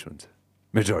बङ्गलादेश हुन्छ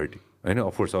मेजोरिटी होइन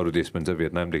अफकोर्स अरू देश पनि छ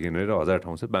भियतनामदेखि लिएर 1000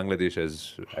 ठाउँ छ Bangladesh has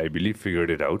I believe figured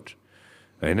it out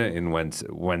होइन इन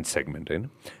वान सेगमेन्ट होइन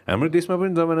हाम्रो देशमा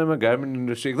पनि जमानामा गार्मेन्ट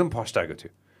इन्डस्ट्री एकदम फर्स्ट आएको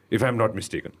थियो if I am not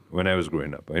mistaken when I was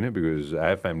growing up होइन because I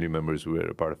have family members who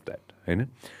are part of that होइन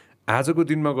आजको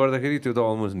दिनमा गर्दाखेरि त्यो त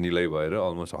अलमोस्ट निलै भएर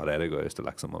अलमोस्ट हराएरै गयो जस्तो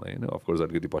लाग्छ मलाई होइन अफकोर्स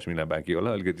अलिकति पश्मिना बाँकी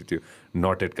होला अलिकति त्यो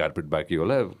नटेड कार्पेट बाँकी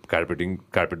होला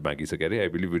कार्पेट बाँकी छ क्यारे I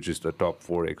believe which is the top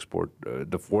 4 export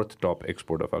the 4th top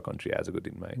export of our country आजको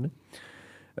दिनमा होइन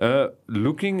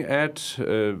लुकिङ एट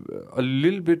अ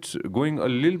लिल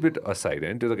बिट असाइड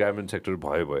होइन त्यो त गार्मेन्ट सेक्टर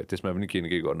भयो त्यसमा पनि केही न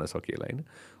केही गर्न सकिएला होइन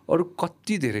अरू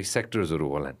कति धेरै सेक्टर्सहरू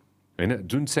होलान् होइन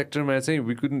जुन सेक्टरमा चाहिँ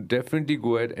we could definitely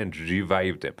go at and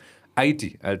revive them IT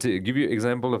I चाहिँ give you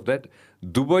example of that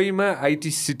दुबईमा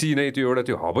आइटी सिटी नै त्यो एउटा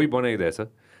त्यो हबै बनाइरहेछ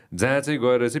जहाँ चाहिँ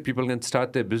गएर चाहिँ people can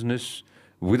start the business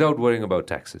without worrying about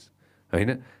taxes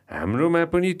होइन हाम्रोमा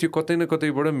पनि त्यो कतै न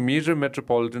कतैबाट मेजर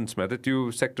मेट्रोपोलिटन्समा त त्यो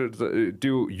सेक्टर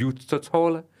त्यो युथ त छ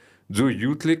होला जो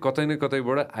युथले कतै न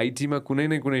कतैबाट आइटीमा कुनै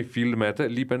न कुनै फिल्डमा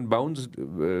त लिप एन्ड बाउन्स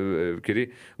के अरे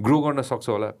ग्रो गर्न सक्छ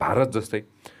होला भारत जस्तै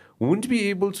won't be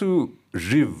able to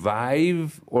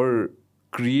revive or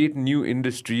create new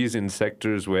industries in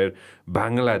sectors where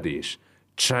Bangladesh,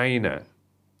 China,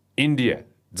 India,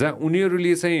 जहाँ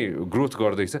उनीहरूले चाहिँ ग्रोथ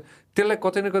गर्दैछ त्यसलाई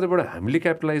कतै न कतैबाट हामीले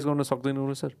क्यापिटलाइज गर्न सक्दैनौँ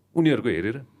र सर उनीहरूको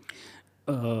हेरेर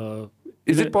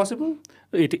is it possible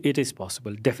it is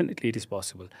possible definitely it is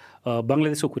possible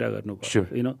बङ्गलादेशको कुरा गर्नुभयो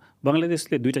होइन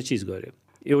बङ्गलादेशले दुईवटा चिज गर्यो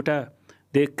एउटा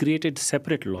they created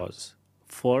separate laws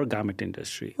for garment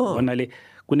industry भन्नाले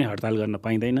कुनै हडताल गर्न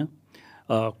पाइँदैन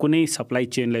कुनै सप्लाई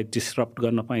चेनलाई डिस्रप्ट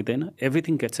गर्न पाइँदैन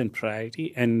everything gets an priority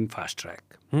and fast track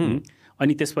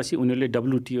अनि त्यसपछि उनीहरूले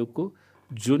WTOको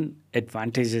जुन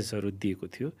एडभान्टेजेसहरू दिएको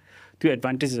थियो त्यो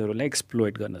एडभान्टेजेसहरूलाई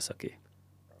एक्सप्लोइट गर्न सके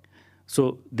so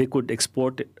they could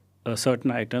export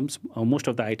certain items most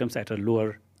of the items at a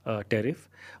lower tariff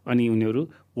अनि उनीहरू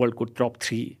वर्ल्डको टप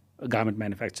 3 गार्मेन्ट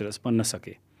म्यानुफ्याक्चरर्स बन्न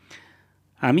सके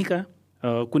हामी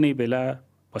कहाँ कुनै बेला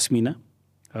पस्मिना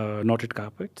नटेड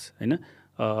कार्पेट्स होइन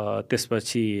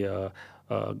त्यसपछि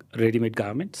रेडिमेड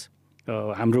गार्मेन्ट्स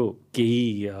हाम्रो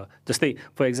केही जस्तै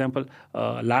फर इक्जाम्पल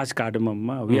लार्ज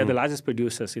कार्डमममा we are the largest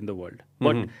producers in the world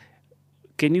but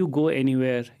can you go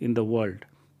anywhere in the world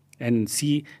and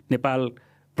see Nepal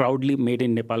proudly made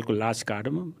in नेपालको large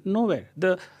cardamom no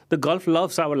where the gulf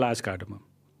loves our large cardamom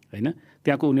होइन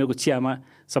त्यहाँको उनीहरूको चियामा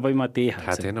सबैमा त्यही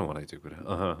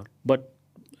हाल्छ but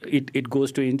it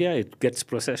goes to India, it gets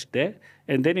processed there,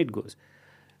 and then it goes.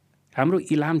 हाम्रो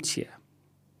इलाम चिया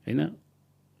होइन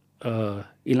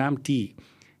Ilam tea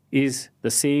is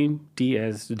the same tea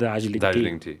as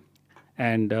Darjeeling tea.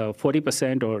 And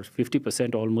 40% or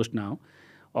 50% almost now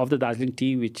of the Darjeeling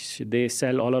tea which they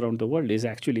sell all around the world is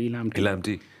actually Ilam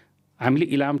tea. हामीले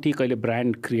Ilam T कहिले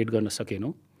brand create गर्न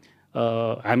सकेनौँ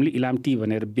हामीले Ilam T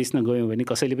भनेर बेच्न गयौँ भने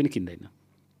कसैले पनि किन्दैन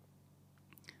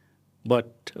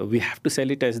but we have to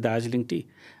sell it as Darjeeling T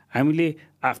हामीले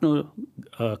आफ्नो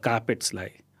कार्पेट्सलाई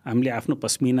हामीले आफ्नो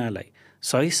पस्मिनालाई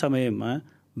सही समयमा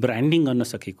ब्रान्डिङ गर्न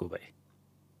सकेको भए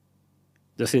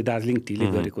जसरी दार्जिलिङ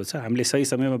टीले गरेको छ हामीले सही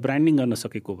समयमा ब्रान्डिङ गर्न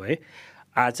सकेको भए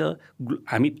आज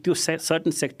हामी त्यो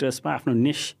सर्टन सेक्टर्समा आफ्नो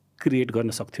निश क्रिएट गर्न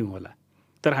सक्थ्यौँ होला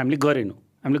तर हामीले गरेनौँ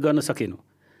हामीले गर्न सकेनौँ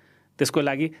त्यसको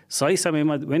लागि सही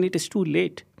समयमा when it is to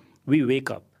late we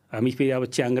wake up हामी फेरि अब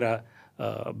च्याङ्ग्रा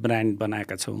ब्रान्ड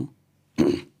बनाएका छौँ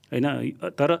होइन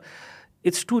तर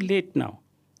it's to late now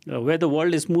where the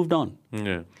world is moved on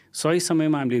सही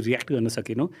समयमा हामीले रियाक्ट गर्न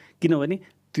सकेनौँ किनभने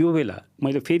त्यो बेला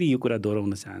मैले फेरि यो कुरा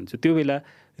दोहोऱ्याउन चाहन्छु त्यो बेला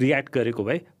रियाक्ट गरेको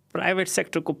भए प्राइभेट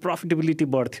सेक्टरको प्रफिटेबिलिटी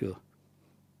बढ्थ्यो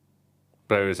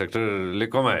प्राइभेट सेक्टरले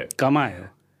कमायो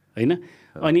होइन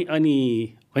अनि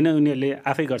होइन उनीहरूले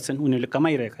आफै गर्छन् उनीहरूले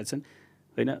कमाइरहेका छन्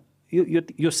होइन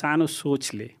यो सानो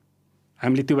सोचले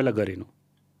हामीले त्यो बेला गरेनौँ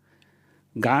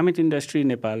गार्मेन्ट इन्डस्ट्री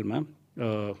नेपालमा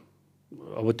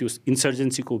अब त्यो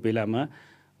इन्सर्जेन्सीको बेलामा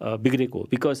बिग्रेको हो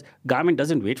because garment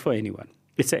doesn't wait for anyone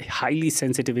it's a highly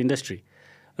sensitive industry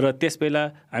र त्यस बेला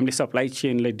हामीले सप्लाई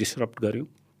चेनलाई डिस्टर्ब गऱ्यौँ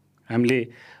हामीले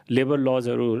लेबर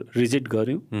लजहरू रिजिट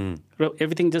गऱ्यौँ र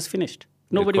everything just finished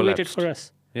nobody waited for us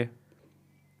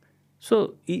so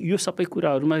यो सबै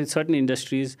कुराहरूमा certain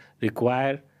industries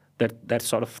require that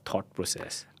sort of thought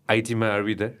process. IT ma, are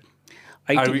we there?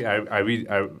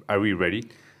 Are we ready?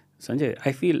 Sanjay,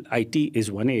 I feel IT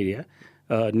is one area.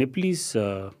 Nepalese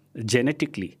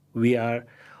genetically we are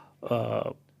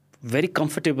very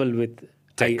comfortable with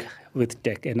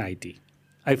tech and IT.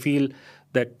 I feel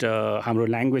that hamro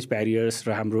language barriers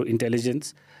ra hamro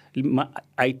intelligence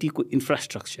IT ko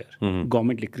infrastructure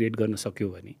government le create garna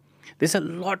sakyo bhane there's a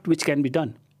lot which can be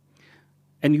done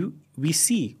and we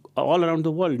see all around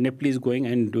the world Nepal is going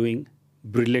and doing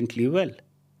brilliantly well.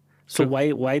 So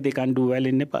why they can't do well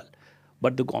in Nepal?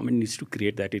 But the government needs to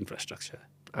create that infrastructure.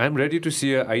 I'm ready to see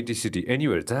a IT city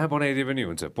anywhere. जहाँ बनाइदिए पनि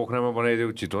हुन्छ पोखरामा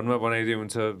बनाइदियो चितवनमा बनाइदियो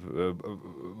हुन्छ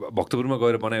भक्तपुरमा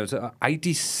गएर बनायो हुन्छ IT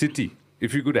city.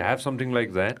 If you could have something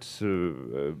like that,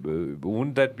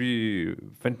 wouldn't that be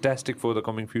fantastic for the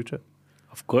coming future?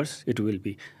 Of course, it will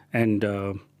be. And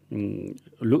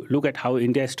look at how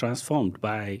India is transformed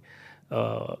by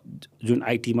जुन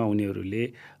आइटीमा उनीहरूले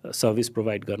सर्भिस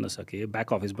प्रोभाइड गर्न सके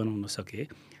back office बनाउन सके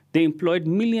they employed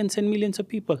millions and millions of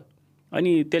people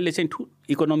अनि त्यसले चाहिँ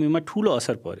इकोनोमीमा ठुलो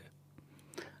असर पर्यो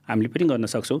हामीले पनि गर्न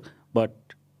सक्छौँ but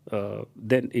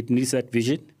then it needs that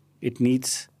vision it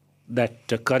needs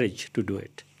that courage to do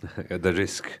it The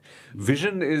risk.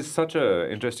 Vision is such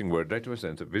an interesting word, right?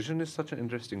 Vision is such an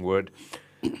interesting word.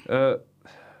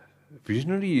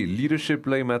 Visionary leadership,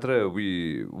 like matra,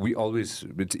 we always,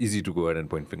 it's easy to go ahead and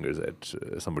point fingers at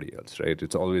somebody else, right?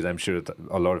 It's always, I'm sure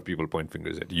a lot of people point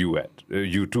fingers at you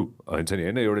too.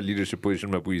 एउटा leadership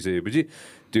position मा पुगिसकेपछि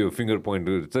त्यो finger point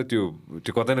त्यो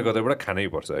कतै न कतैबाट खानै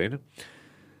पर्छ हैन.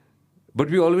 But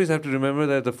we always have to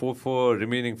remember that the four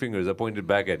remaining fingers are pointed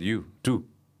back at you too.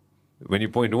 When you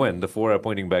point one, the four are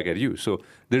pointing back at you. So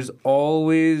there's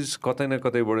always कतै न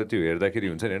कतैबाट त्यो हेर्दाखेरि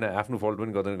हुन्छ नि हैन आफ्नो fault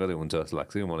पनि कतै न कतै हुन्छ जस्तो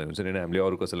लाग्छ कि मलाई हुन्छ नि हैन हामीले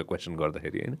अरू कसैलाई क्वेसन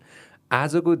गर्दाखेरि हैन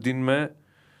आजको दिनमा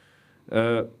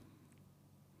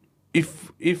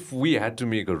if we had to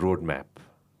make a roadmap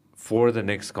for the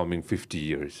next coming 50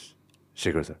 years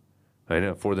Shekhar sir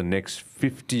हैन for the next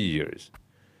 50 years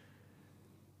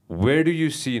where do you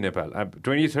see Nepal?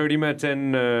 2030 ma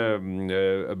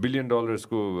 $10 billion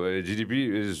ko GDP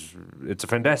it's a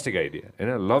fantastic idea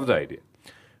and I love the idea.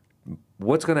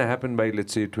 What's going to happen by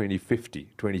let's say 2050,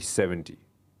 2070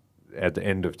 at the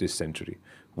end of this century?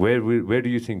 Where do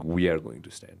you think we are going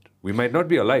to stand? We might not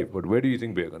be alive, but where do you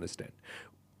think we are going to stand?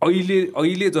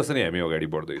 अहिले जसरी हामी अगाडि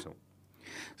बढ्दै छौं.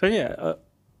 So yeah,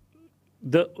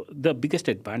 the biggest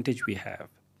advantage we have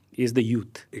is the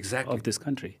youth of this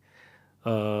country.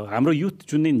 हाम्रो youth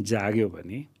जुन दिन जाग्यो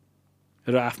भने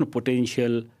र आफ्नो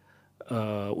पोटेन्सियल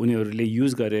उनीहरूले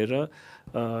युज गरेर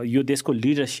यो देशको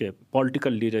लिडरसिप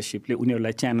पोलिटिकल लिडरसिपले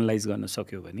उनीहरूलाई च्यानलाइज गर्न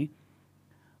सक्यो भने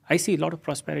I see lot of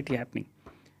prosperity happening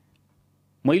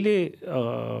मैले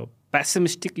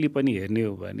पेसिमिस्टिकली पनि हेर्ने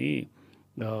हो भने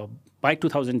बाई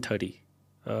 2030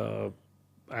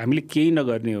 हामीले केही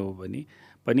नगर्ने हो भने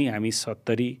पनि हामी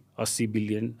 70-80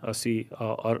 बिलियन 80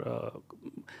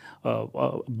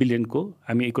 बिलियनको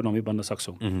हामी इकोनोमी बन्न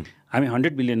सक्छौँ हामी 100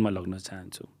 बिलियनमा लग्न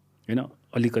चाहन्छौँ होइन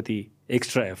अलिकति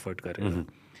एक्स्ट्रा एफर्ट गरेर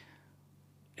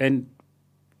एन्ड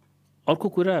अर्को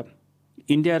कुरा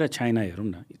इन्डिया र चाइना हेरौँ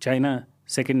न चाइना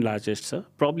सेकेन्ड लार्जेस्ट छ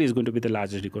probably is going to be the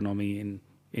largest economy in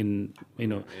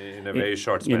a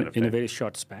very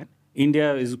short span.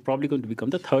 India is probably going to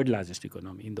become the third largest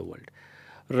economy in the world.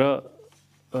 र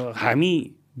हामी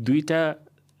दुईटा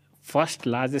first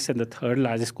largest and the third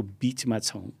लार्जेस्टको बिचमा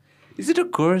छौँ. Is it a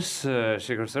curse,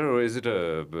 Shekhar sir, or is it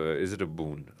a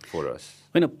boon for us?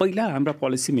 होइन पहिला हाम्रा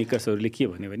policy मेकर्सहरूले के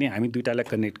भन्यो भने हामी दुईटालाई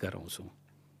कनेक्ट गराउँछौँ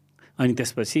अनि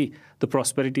त्यसपछि the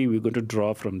prosperity we going to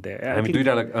draw from there. हामी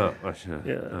दुईटालाई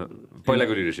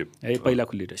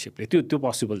पहिलाको लिडरसिपले त्यो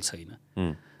पोसिबल छैन.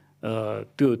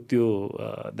 त्यो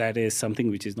that is something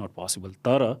which is not possible.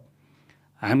 तर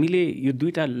हामीले यो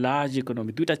दुईटा लार्ज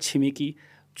इकोनोमी दुईटा छिमेकी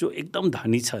जो एकदम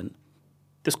धनी छन्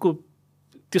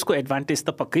त्यसको एडभान्टेज त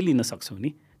पक्कै लिन सक्छौँ नि,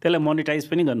 त्यसलाई मोनिटाइज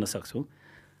पनि गर्न सक्छौँ।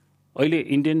 अहिले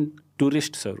इन्डियन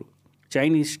टुरिस्ट्सहरू,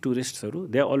 चाइनिज टुरिस्ट्सहरू,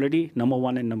 they are already number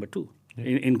 1 and number 2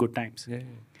 in good times,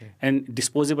 and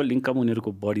disposable income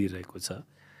उनीहरूको बढिरहेको छ।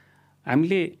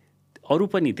 हामीले अरू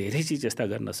पनि धेरै चिज यस्ता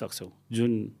गर्न सक्छौँ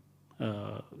जुन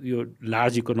यो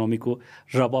लार्ज इकोनोमीको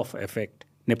रब अफ इफेक्ट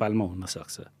नेपालमा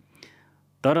हुनसक्छ।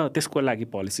 तर त्यसको लागि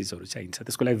पोलिसिजहरू चाहिन्छ,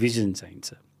 त्यसको लागि भिजन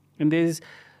चाहिन्छ। And there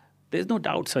is no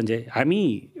doubt Sanjay, हामी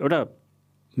एउटा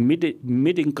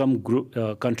मिड इन्कम ग्रुप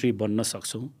कन्ट्री बन्न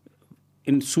सक्छौँ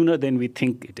in sooner than we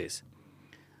think it is.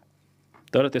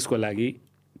 तर त्यसको लागि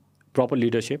प्रपर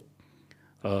लिडरसिप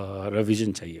र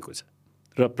भिजन चाहिएको छ,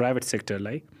 र प्राइभेट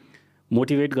सेक्टरलाई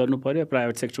मोटिभेट गर्नु पर्यो,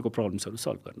 प्राइभेट सेक्टरको प्रब्लम्सहरू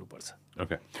सल्भ गर्नुपर्छ।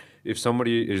 Okay, if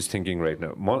somebody is thinking right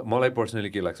now, मलाई पर्सनली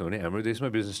के लाग्छ भने हाम्रो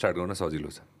देशमा बिजनेस स्टार्ट गर्न सजिलो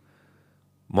छ।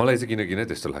 मलाई चाहिँ किन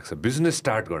त्यस्तो लाग्छ, बिजनेस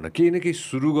स्टार्ट गर्न केही न केही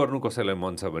सुरु गर्नु कसैलाई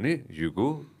मन छ भने you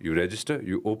go, you register,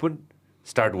 you open,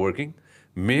 start working.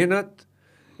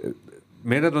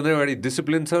 मेहनतभन्दा अगाडि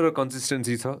डिसिप्लिन छ र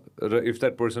कन्सिस्टेन्सी छ, र if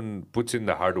that person puts in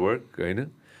the hard work, होइन,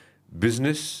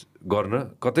 बिजनेस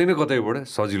गर्न कतै न कतैबाट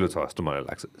सजिलो छ जस्तो मलाई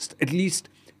लाग्छ, एटलिस्ट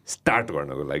स्टार्ट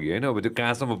गर्नको लागि, होइन। अब त्यो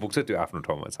कहाँसम्म पुग्छ त्यो आफ्नो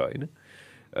ठाउँमा छ, होइन।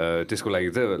 त्यसको लागि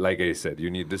चाहिँ like I said, you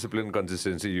need discipline,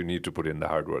 consistency, you need to put in the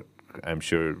hard work. I am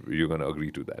sure you gonna agree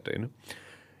to that, होइन।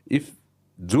 इफ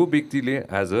जो व्यक्तिले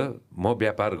एज अ म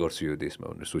व्यापार गर्छु यो देशमा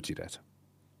भनेर सोचिरहेछ,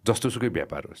 जस्तोसुकै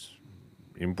व्यापार होस्,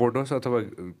 इम्पोर्ट होस् अथवा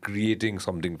क्रिएटिङ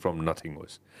समथिङ फ्रम नथिङ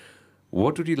होस्,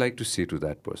 what would you like to say to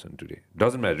that person today?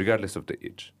 Doesn't matter, regardless of the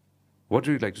age. What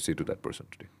would you like to say to that person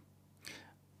today?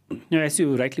 As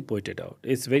you rightly pointed out,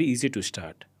 it's very easy to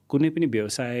start. कुनै पनि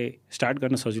व्यवसाय start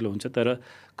गर्न सजिलो हुन्छ, तर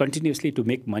continuously to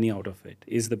make money out of it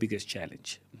is the biggest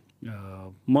challenge.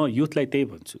 म युथलाई त्यही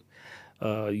भन्छु,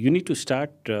 you need to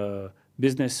start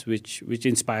business which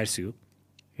inspires you,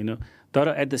 होइन।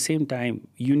 तर at the same time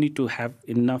you need to have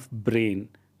enough brain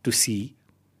to see.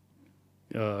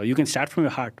 You can start from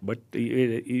your heart, but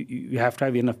you have to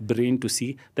have enough brain to see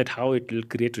that how it will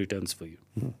create returns for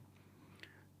you.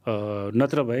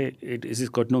 Natra bhai, it has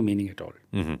got no meaning at all.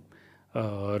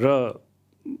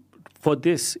 For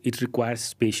this, it requires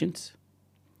patience.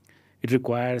 It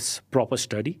requires proper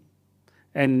study,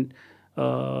 and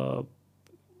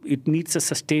it needs a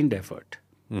sustained effort.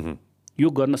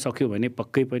 यो गर्न सक्यो भने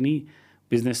पक्कै पनि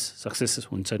business success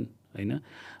हुन्छन्, होइन।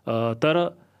 तर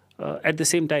at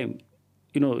the same time,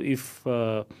 you know,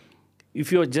 if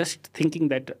you're just thinking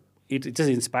that it just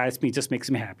inspires me, it just makes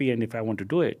me happy, and if I want to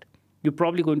do it, you're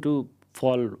probably going to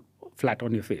fall flat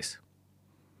on your face.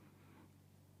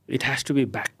 It has to be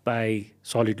backed by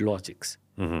solid logics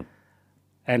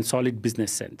and solid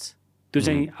business sense. त्यो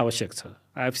चाहिँ आवश्यक छ।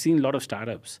 I've seen a lot of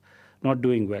startups not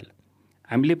doing well.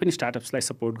 हामीले पनि startups-लाई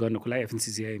support गर्नको लागि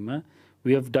FNCCI मा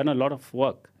we have done a lot of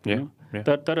work.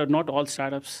 तर not all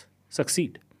startups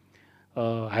succeed.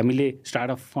 हामीले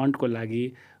स्टार्टअप फन्डको लागि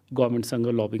गभर्मेन्टसँग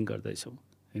लबिङ गर्दैछौँ,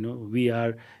 होइन। वी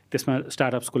आर त्यसमा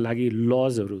स्टार्टअप्सको लागि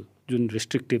लजहरू जुन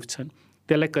रेस्ट्रिक्टिभ छन्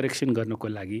त्यसलाई करेक्सन गर्नको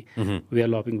लागि we are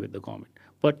lobbying with the government.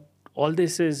 But all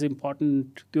this is important,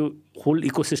 त्यो होल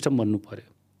इकोसिस्टम बन्नु पऱ्यो।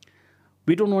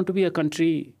 We don't want to be a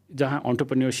country जहाँ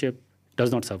अन्टरप्रेन्योरसिप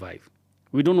does not survive.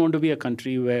 We don't want to be a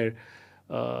country where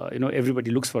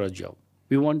everybody looks for a job.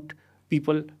 We want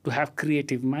people to have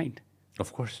creative mind.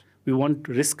 Of course. We want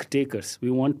risk takers.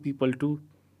 We want people to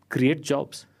create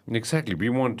jobs. Exactly. We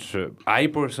want. I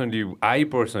personally,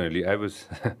 I was.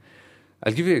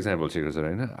 I'll give you an example, Shekhar sir.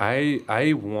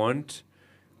 I want.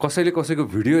 कसैले कसैको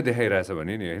video देखाइरहेछ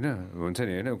भने नि, होइन, हुन्छ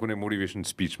नि, होइन, कुनै मोटिभेसन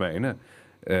स्पिचमा, होइन,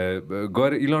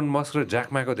 गएर इलन मस्क र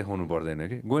ज्याक माको देखाउनु पर्दैन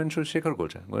कि, go and so Shekhar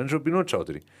कोल्छा, go and so Vinod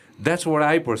Chaudhary. That's what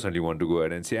I personally want to go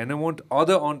ahead and C, and I want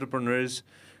other entrepreneurs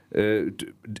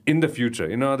in the future,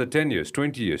 in another 10 years,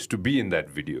 20 years, to be in that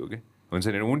video, okay?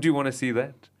 Wouldn't you want to see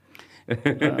that?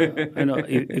 You know,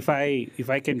 if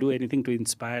I can do anything to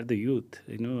inspire the youth,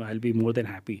 you know, I'll be more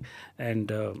than happy.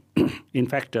 And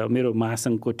in fact, Mero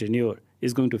Mahasangko tenure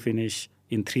is going to finish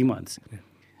in 3 months.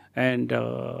 And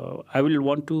I will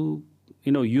want to,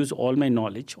 you know, use all my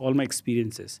knowledge, all my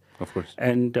experiences. Of course.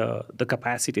 And the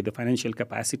capacity, the financial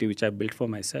capacity which I built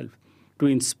for myself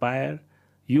to inspire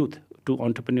youth to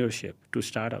entrepreneurship, to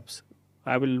startups.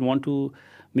 I will want to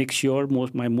make sure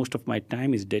most of my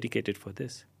time is dedicated for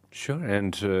this. Sure,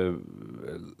 and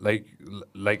like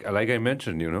I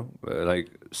mentioned, you know, like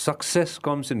success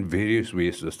comes in various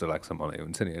ways. Just like someone,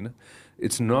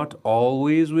 it's not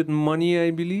always with money, I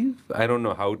believe. I don't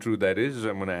know how true that is.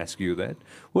 I'm going to ask you that.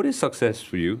 What is success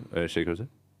for you, Shekhar sir?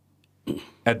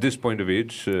 At this point of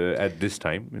age, at this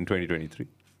time in 2023?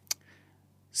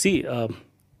 See,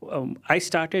 I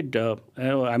started,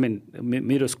 I mean,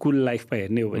 मेरो school लाइफमा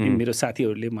हेर्ने हो भने मेरो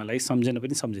साथीहरूले मलाई सम्झेन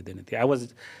पनि सम्झिँदैन थियो. I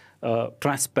was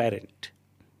transparent.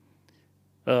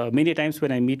 Many times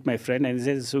when I meet my friend and he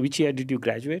says, so which year did you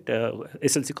graduate?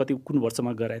 SLC कति कुन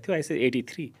वर्षमा गराएको थियो? I said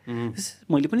 83.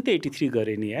 मैले पनि त 83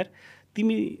 गरेँ नि यार.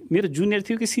 तिमी मेरो junior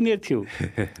थियो कि senior थियो?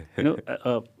 You know,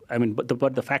 I mean,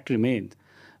 but the fact remains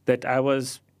that I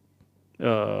was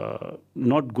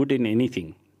not good in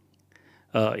anything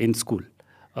in school.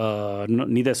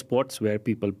 Neither sports where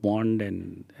people bond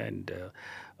and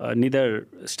neither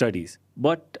studies.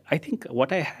 But I think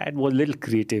what I had was a little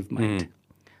creative mind.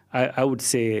 I would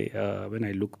say when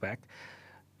I look back.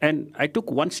 And I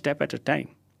took one step at a time.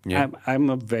 Yeah. I'm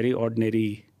a very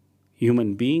ordinary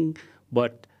human being,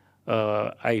 but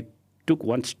I took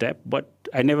one step, but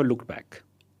I never looked back.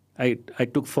 I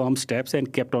took firm steps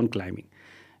and kept on climbing.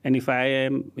 And if I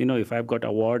am, if I've got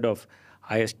award of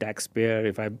highest taxpayer,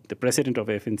 if I'm the president of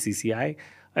FNCCI,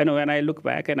 I know when I look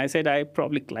back and I said I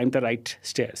probably climbed the right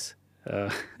stairs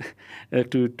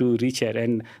to reach here.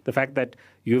 And the fact that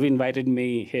you've invited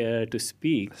me here to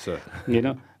speak,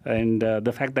 and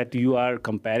the fact that you are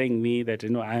comparing me, that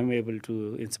I am able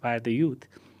to inspire the youth,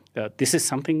 this is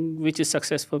something which is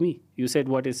success for me. You said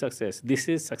what is success? This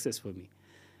is success for me.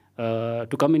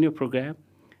 To come in your program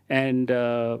and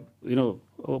a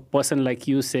person like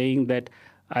you saying that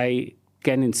I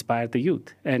can inspire the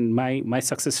youth and my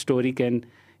success story can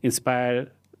inspire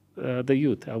the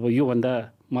youth. अब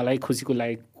योभन्दा मलाई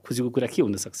खुसीको कुरा के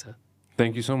हुन सक्छ?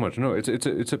 Thank you so much. No,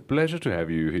 it's a pleasure to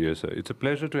have you here, sir. It's a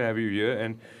pleasure to have you here.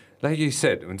 And like you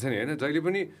said, हुन्छ नि हैन, जहिले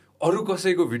पनि अरु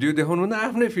कसैको भिडियो देखाउनु भन्दा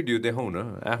आफ्नै भिडियो देखाउँ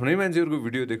न, आफ्नै मान्छेहरुको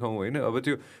भिडियो देखाउँ हैन. अब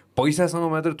त्यो पैसासँग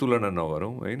मात्र तुलना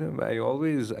नगरौँ हैन. I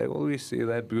always say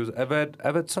that because I've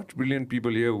had such brilliant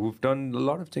people here who've done a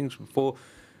lot of things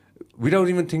without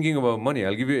even thinking about money.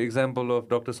 I'll give you an example of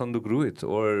Dr. Sanduk Ruhit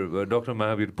or Dr.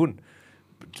 Mahavir Pun.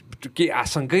 के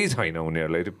आशंकै छैन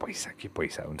उनीहरूलाई त्यो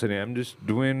पैसा हुन्छ नि. I'm just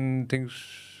doing things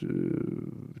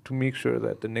to make sure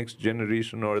that the next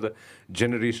generation or the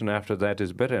generation after that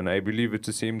is better. And I believe it's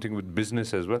the same thing with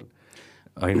business as well.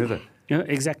 I know that. Yeah,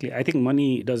 exactly. I think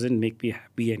money doesn't make me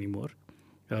happy anymore.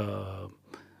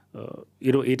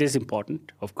 It is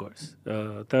important, of course.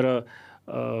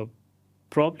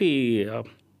 Probably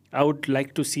I would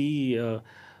like to see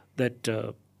that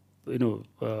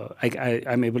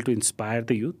I'm able to inspire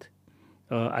the youth.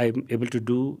 I'm able to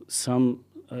do some,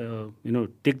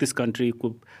 take this country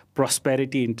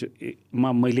prosperity into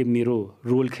मैले मेरो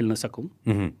role खेल्न सकूं.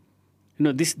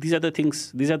 These are the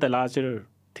things. These are the larger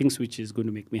things which is going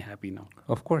to make me happy now.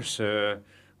 Of course.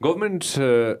 Government,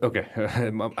 okay.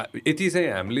 यति चाहिँ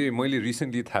हामीले मैले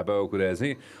recently थाहा पाएको कुरा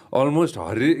चाहिँ अलमोस्ट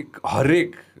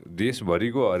हरेक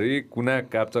देशभरिको हरेक कुना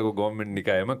काप्चाको गभर्मेन्ट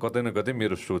निकायमा कतै न कतै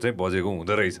मेरो शो चाहिँ बजेको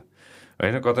हुँदो रहेछ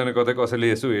हैन. कतै न कतै कसैले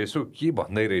यसो के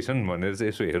भन्दै रहेछन् भनेर चाहिँ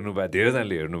यसो हेर्नु भयो,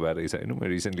 धेरैजनाले हेर्नु भएको रहेछ हैन.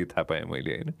 मैले रिसेन्टली थाहा पाएँ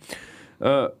मैले हैन.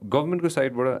 गभर्मेन्टको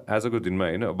साइडबाट आजको दिनमा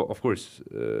हैन, अब of course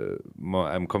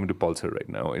I am coming to Pulsar right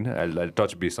now हैन. I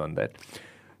touch base on that.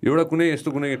 एउटा कुनै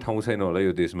यस्तो कुनै ठाउँ छैन होला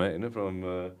यो देशमा हैन, फ्रम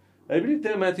आई बिलिभ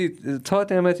त्यहाँ माथि छ,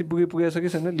 त्यहाँ माथि पुगेको छ कि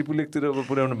छैन, लिपुलेकतिर अब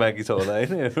पुर्याउनु बाँकी छ होला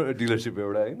हैन, डिलरसिप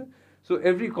एउटा हैन. So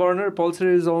every corner, Pulsar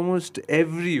is almost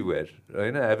everywhere.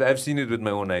 Right? I've seen it with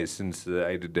my own eyes since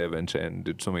I did Adventure and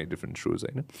did so many different shows.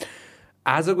 Right?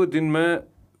 Azago dinma,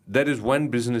 that is one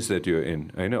business that you're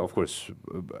in. Right? Of course,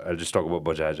 I'll just talk about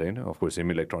Bajaj. Right? Of course,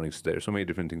 Semi Electronics is there. So many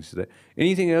different things there.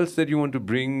 Anything else that you want to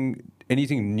bring?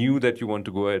 Anything new that you want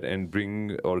to go ahead and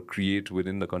bring or create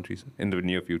within the country in the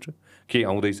near future?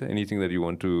 Anything that you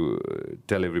want to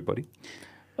tell everybody?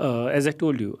 As I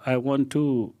told you, I want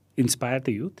to inspire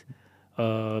the youth.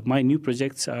 My new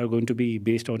projects are going to be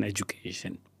based on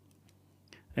education.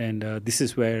 And this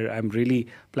is where I'm really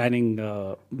planning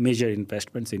major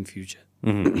investments in future.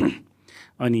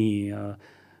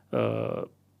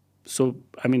 So,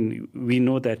 I mean, we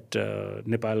know that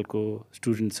Nepalko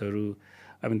students,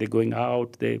 they're going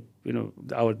out.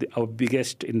 Our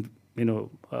biggest,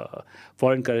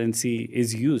 foreign currency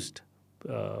is used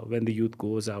when the youth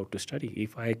goes out to study.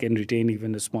 If I can retain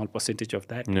even a small percentage of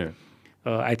that,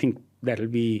 I think that will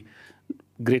be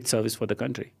great service for the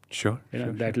country. Sure.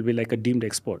 That will be like a deemed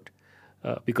export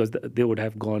because they would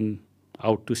have gone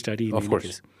out to study. Of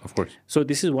course. So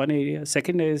this is one area.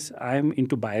 Second is I'm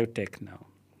into biotech now.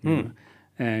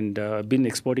 And been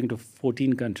exporting to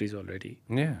 14 countries already.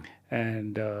 Yeah.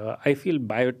 And I feel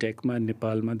biotech,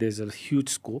 Nepal, there's a huge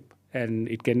scope and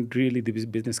it can really, the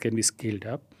business can be scaled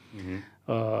up.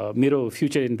 Miro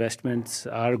future investments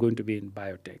are going to be in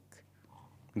biotech.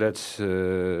 That's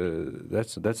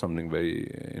something very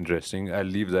interesting. I'll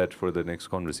leave that for the next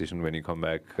conversation when you come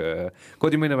back.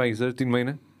 कति महिना बाँकी छ? 3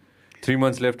 महिना? 3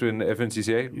 months left in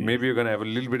FNCCI. Maybe you're going to have a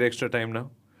little bit extra time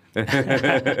now.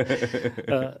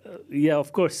 Yeah,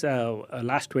 of course.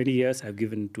 Last 20 years I've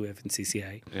given to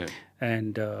FNCCI. Yeah.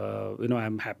 And,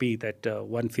 I'm happy that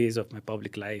one phase of my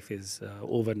public life is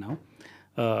over now.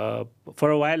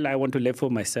 For a while, I want to live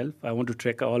for myself. I want to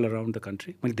trek all around the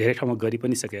country. मैले धेरै ठाउँमा गरि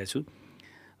पनि सकेको छु.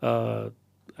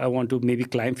 I want to maybe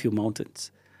climb few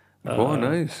mountains. Oh,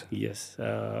 nice. Yes.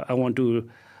 I want to,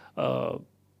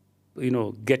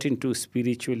 get into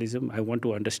spiritualism. I want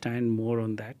to understand more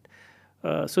on that.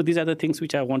 So these are the things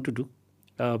which I want to do,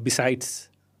 besides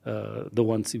the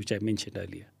ones which I mentioned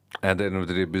earlier. At the end of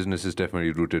the day, business is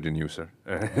definitely rooted in you, sir.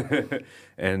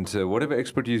 And whatever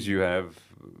expertise you have,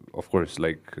 of course,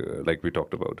 like we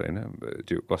talked about,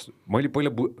 मैले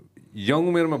पहिला young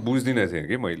उमेरमा बुझ्दिनँ थिएँ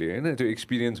कि मैले होइन त्यो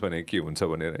experience भनेको के हुन्छ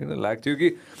भनेर होइन लाग्थ्यो कि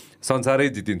संसारै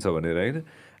जितिन्छ भनेर होइन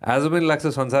आज पनि लाग्छ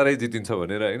संसारै जितिन्छ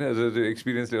भनेर होइन त्यो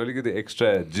एक्सपिरियन्सले अलिकति एक्स्ट्रा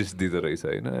जिस दिँदो रहेछ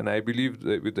होइन and I believe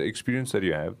with the experience that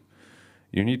you have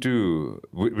you need to,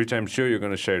 which I'm sure you're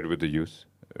going to share it with the youth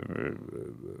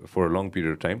for a long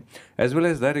period of time, as well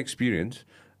as that experience,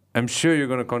 I'm sure you're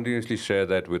going to continuously share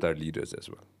that with our leaders as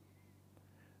well.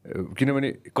 किनभने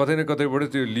कतै न कतैबाट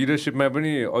त्यो लिडरसिपमा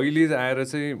पनि अहिले आएर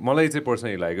चाहिँ मलाई चाहिँ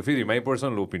पर्सनली लागेको फेरि my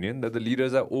personal opinion that the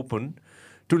leaders are open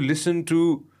to listen to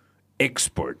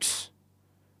experts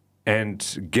and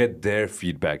get their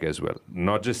feedback as well.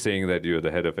 Not just saying that you're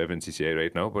the head of FNCCI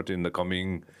right now, but in the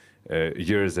coming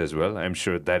years as well. I'm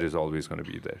sure that is always going to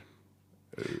be there.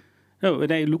 No,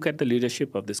 when I look at the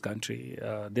leadership of this country,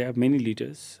 there are many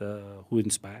leaders who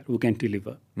inspire, who can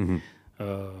deliver.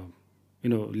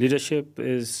 Leadership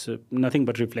is nothing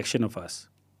but reflection of us,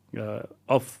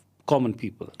 of common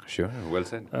people. Sure, well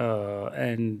said.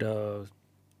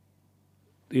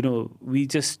 We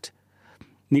just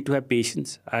need to have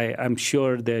patience. I'm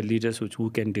sure there are leaders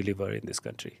who can deliver in this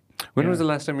country. When was the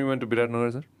last time you went to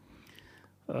Biratnagar, sir?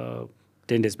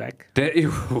 10 days back.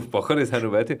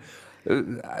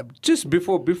 Just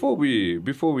before we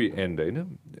end,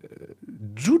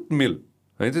 jute mill,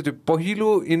 त्यो पहिलो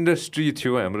industry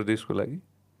थियो हाम्रो देशको लागि.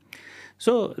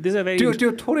 So this is a very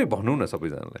त्यो थोरै भन्नु न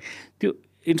सबैजनालाई. त्यो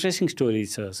इन्ट्रेस्टिङ स्टोरी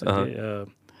छ.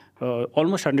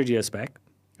 Almost 100 years back,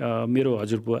 मेरो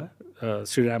हजुरबुवा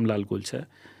श्रीरामलाल गुल छ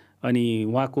अनि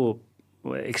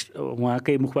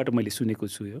उहाँकै मुखबाट मैले सुनेको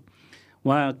छु यो.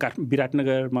 उहाँ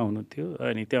विराटनगरमा हुनुहुन्थ्यो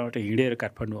अनि त्यहाँबाट हिँडेर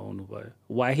काठमाडौँ आउनुभयो.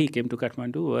 Why Hee came to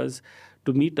Kathmandu was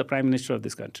to meet the prime minister of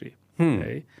this country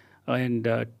है and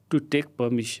to take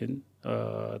permission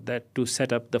that to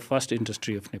set up the first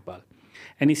industry of Nepal.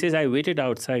 And he says I waited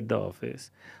outside the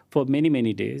office for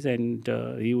many days and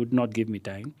he would not give me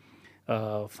time.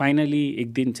 Finally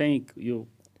एक दिन चाहिँ यो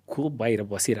खुब बाहिर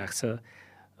बसिरहेको छ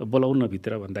बोलाउन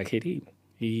भित्र भन्दाखेरि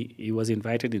he was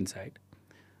invited inside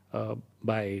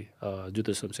by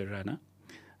Jutta Shamsher Rana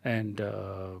and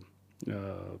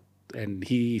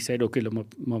he said okay ल म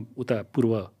उता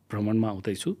पूर्व भ्रमणमा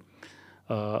आउँदैछु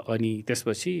अनि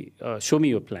त्यसपछि show me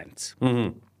your plans.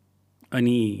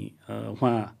 अनि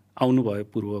उहाँ आउनुभयो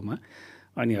पूर्वमा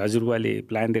अनि हजुरबाले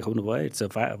प्लान देखाउनु भयो. It's a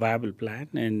viable plan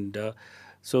and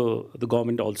so the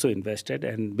government also invested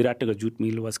and Biratnagar Jute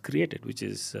Mill was created, which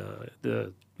is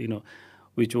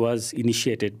which was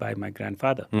initiated by my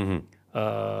grandfather.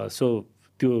 So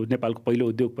त्यो नेपालको पहिलो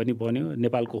उद्योग पनि बन्यो.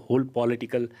 नेपालको whole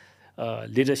political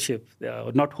leadership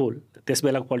not whole त्यस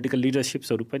बेलाको पोलिटिकल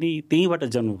लिडरसिप्सहरू पनि त्यहीँबाट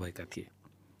जन्म भएका थिए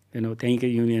त्यहीँकै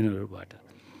युनियनहरूबाट.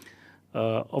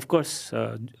 Of course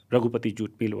Raghupati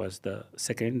jute mill was the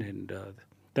second and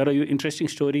तर यो इन्ट्रेस्टिङ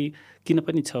स्टोरी किन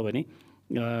पनि छ भने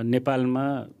नेपालमा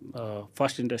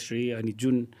फर्स्ट इन्डस्ट्री अनि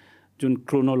जुन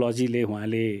क्रोनोलोजीले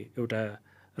उहाँले एउटा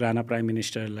राणा प्राइम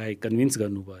मिनिस्टरलाई कन्भिन्स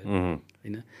गर्नुभयो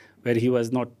होइन where he was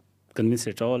not convince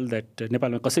at all that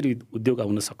नेपालमा कसरी उद्योग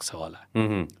आउन सक्छ होला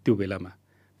त्यो बेलामा.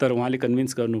 तर उहाँले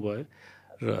कन्भिन्स गर्नुभयो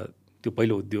र त्यो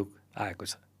पहिलो उद्योग आएको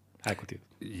थियो.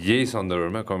 यही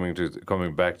सन्दर्भमा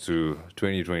कमिङ ब्याक टु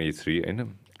 2023 होइन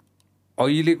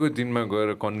अहिलेको दिनमा गएर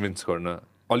कन्भिन्स गर्न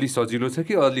अलि सजिलो छ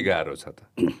कि अलि गाह्रो छ त?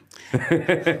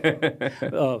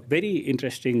 Very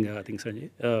interesting thing Sanjay.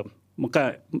 म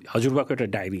हजुरबाको एउटा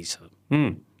डायरी छ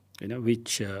होइन which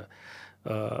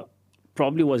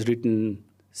probably was written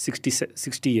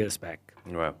 60 years back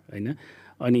होइन.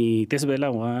 अनि त्यस बेला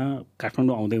उहाँ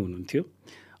काठमाडौँ आउँदै हुनुहुन्थ्यो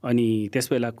अनि त्यस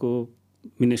बेलाको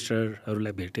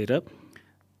मिनिस्टरहरूलाई भेटेर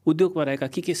उद्योग बनाएका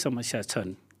के समस्या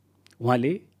छन्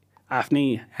उहाँले आफ्नै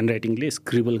ह्यान्डराइटिङले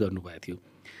स्क्रिबल गर्नुभएको थियो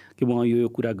कि म यो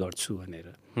कुरा गर्छु भनेर.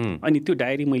 अनि त्यो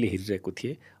डायरी मैले हेरिरहेको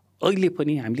थिएँ. अहिले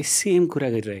पनि हामीले सेम कुरा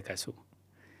गरिरहेका छौँ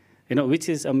which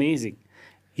is amazing.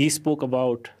 He spoke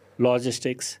about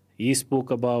logistics, he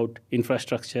spoke about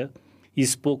infrastructure, he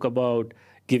spoke about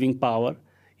giving power,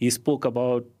 he spoke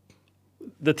about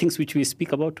the things which we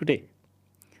speak about today.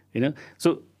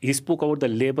 So he spoke about the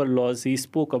labor laws. He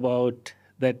spoke about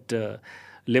that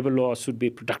labor laws should be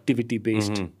productivity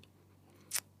based.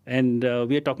 And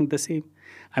we are talking the same.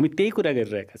 हामी त्यही कुरा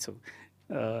गरिरहेका छौँ.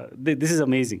 This is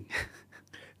amazing.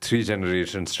 3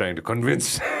 generations trying to convince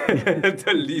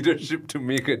the leadership to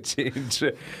make a change.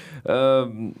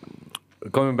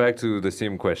 Coming back to the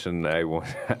same question, I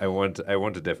want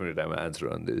a definite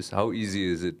answer on this. How easy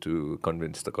is it to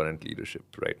convince the current leadership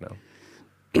right now?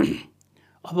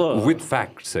 With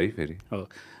facts, है फेरि.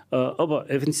 अब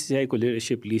FNCCI को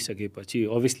leadership लिइसकेपछि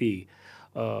obviously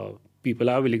people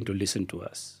are willing to listen to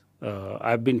us.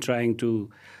 I've been trying to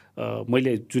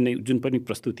मैले जुन पनि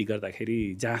प्रस्तुति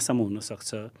गर्दाखेरि जहाँसम्म हुनसक्छ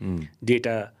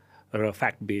डेटा र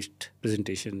फ्याक्ट बेस्ड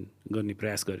प्रेजेन्टेसन गर्ने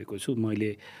प्रयास गरेको छु.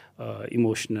 मैले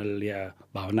इमोसनल या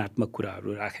भावनात्मक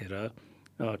कुराहरू राखेर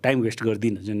टाइम वेस्ट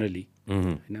गर्दिनँ जेनरली.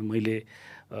 होइन, मैले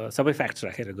सबै फ्याक्ट्स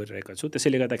राखेर गरिरहेको छु.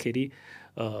 त्यसैले गर्दाखेरि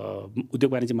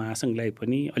उद्योग वाणिज्य महासङ्घलाई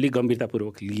पनि अलिक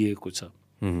गम्भीरतापूर्वक लिएको छ.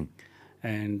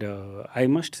 And I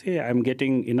must say I am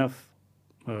getting enough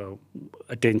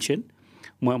attention.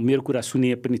 मेरो कुरा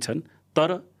सुनिए पनि छन्,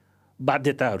 तर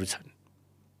बाध्यताहरू छन्.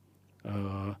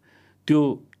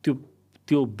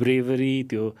 त्यो ब्रेभरी,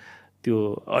 त्यो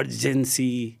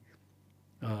अर्जेन्सी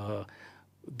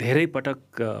धेरै पटक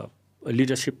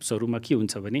लिडरसिप्सहरूमा के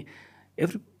हुन्छ भने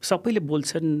सबैले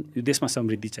बोल्छन् यो देशमा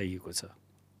समृद्धि चाहिएको छ.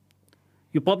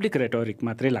 यो पब्लिक रेटोरिक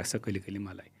मात्रै लाग्छ कहिले कहिले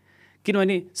मलाई.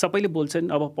 किनभने सबैले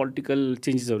बोल्छन् अब पोलिटिकल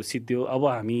चेन्जेसहरू सिद्धियो, अब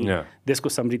हामी देशको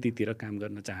समृद्धितिर काम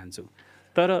गर्न चाहन्छौँ.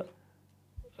 तर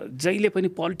जहिले पनि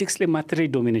पोलिटिक्सले मात्रै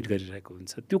डोमिनेट गरिरहेको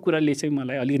हुन्छ. त्यो कुराले चाहिँ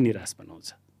मलाई अलिक निराश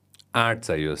बनाउँछ. आर्ट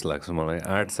चाहियो जस्तो लाग्छ मलाई.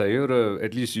 आर्ट चाहियो र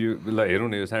एटलिस्ट यो ल हेरौँ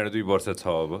न, यो 2.5 वर्ष छ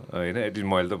अब होइन. एटलिस्ट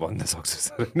मैले त भन्न सक्छु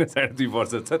सर होइन, 2.5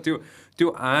 वर्ष छ. त्यो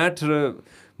आर्ट र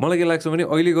मलाई के लाग्छ भने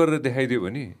अहिले गरेर देखाइदियो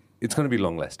भने it's gonna be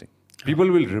long lasting. People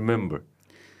will remember.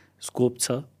 Scope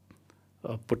छ,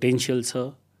 पोटेन्सियल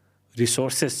छ,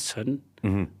 रिसोर्सेस छन्,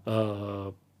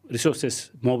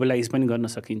 रिसोर्सेस मोबिलाइज पनि गर्न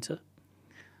सकिन्छ.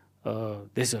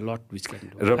 there's a lot which can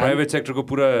do. र प्राइभेट सेक्टरको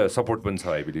पुरा सपोर्ट पनि छ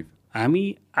आई बिलिभ. हामी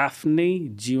आफ्नै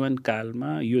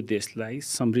जीवनकालमा यो देशलाई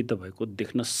समृद्ध भएको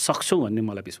देख्न सक्छौँ भन्ने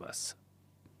मलाई विश्वास छ.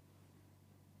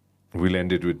 We'll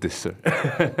end it with this, sir.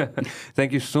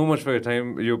 Thank you so much for your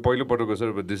time. Yo पहिलो पटक हो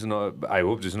sir, but this is not. I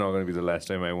hope this is not going to be the last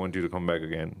time. I want you to come back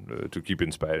again to keep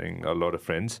inspiring a lot of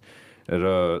friends.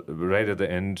 Right at the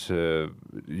end,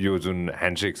 यो जुन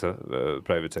handshake छ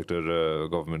private sector र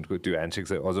गभर्मेन्टको, त्यो handshake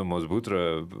चाहिँ अझ मजबुत र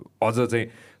अझ चाहिँ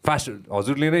फास्ट.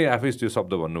 हजुरले नै आफै त्यो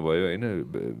शब्द भन्नुभयो होइन,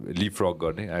 लिप फ्रग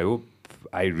गर्ने.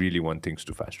 I really want things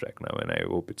to fast track now, and I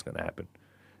hope it's going to happen.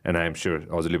 And I am sure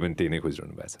हजुरले पनि त्यही नै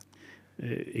खोजिरहनु भएको छ.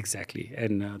 Exactly.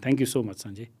 And thank you so much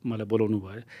Sanjay, मलाई बोलाउनु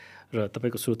भयो र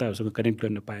तपाईँको श्रोताहरूसँग कनेक्ट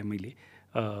गर्न पाएँ मैले.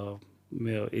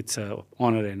 It's an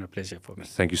honor and a pleasure for me.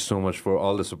 Thank you so much for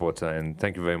all the support, sir, and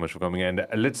thank you very much for coming. And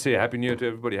let's say Happy New Year to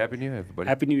everybody. Happy New Year, everybody.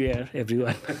 Happy New Year,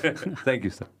 everyone. Thank you,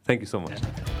 sir. Thank you so much.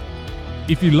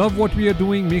 If you love what we are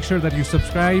doing, make sure that you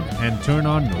subscribe and turn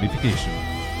on notifications.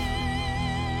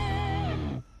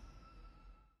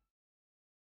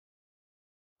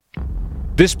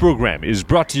 This program is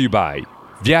brought to you by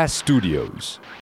Vyas Studios.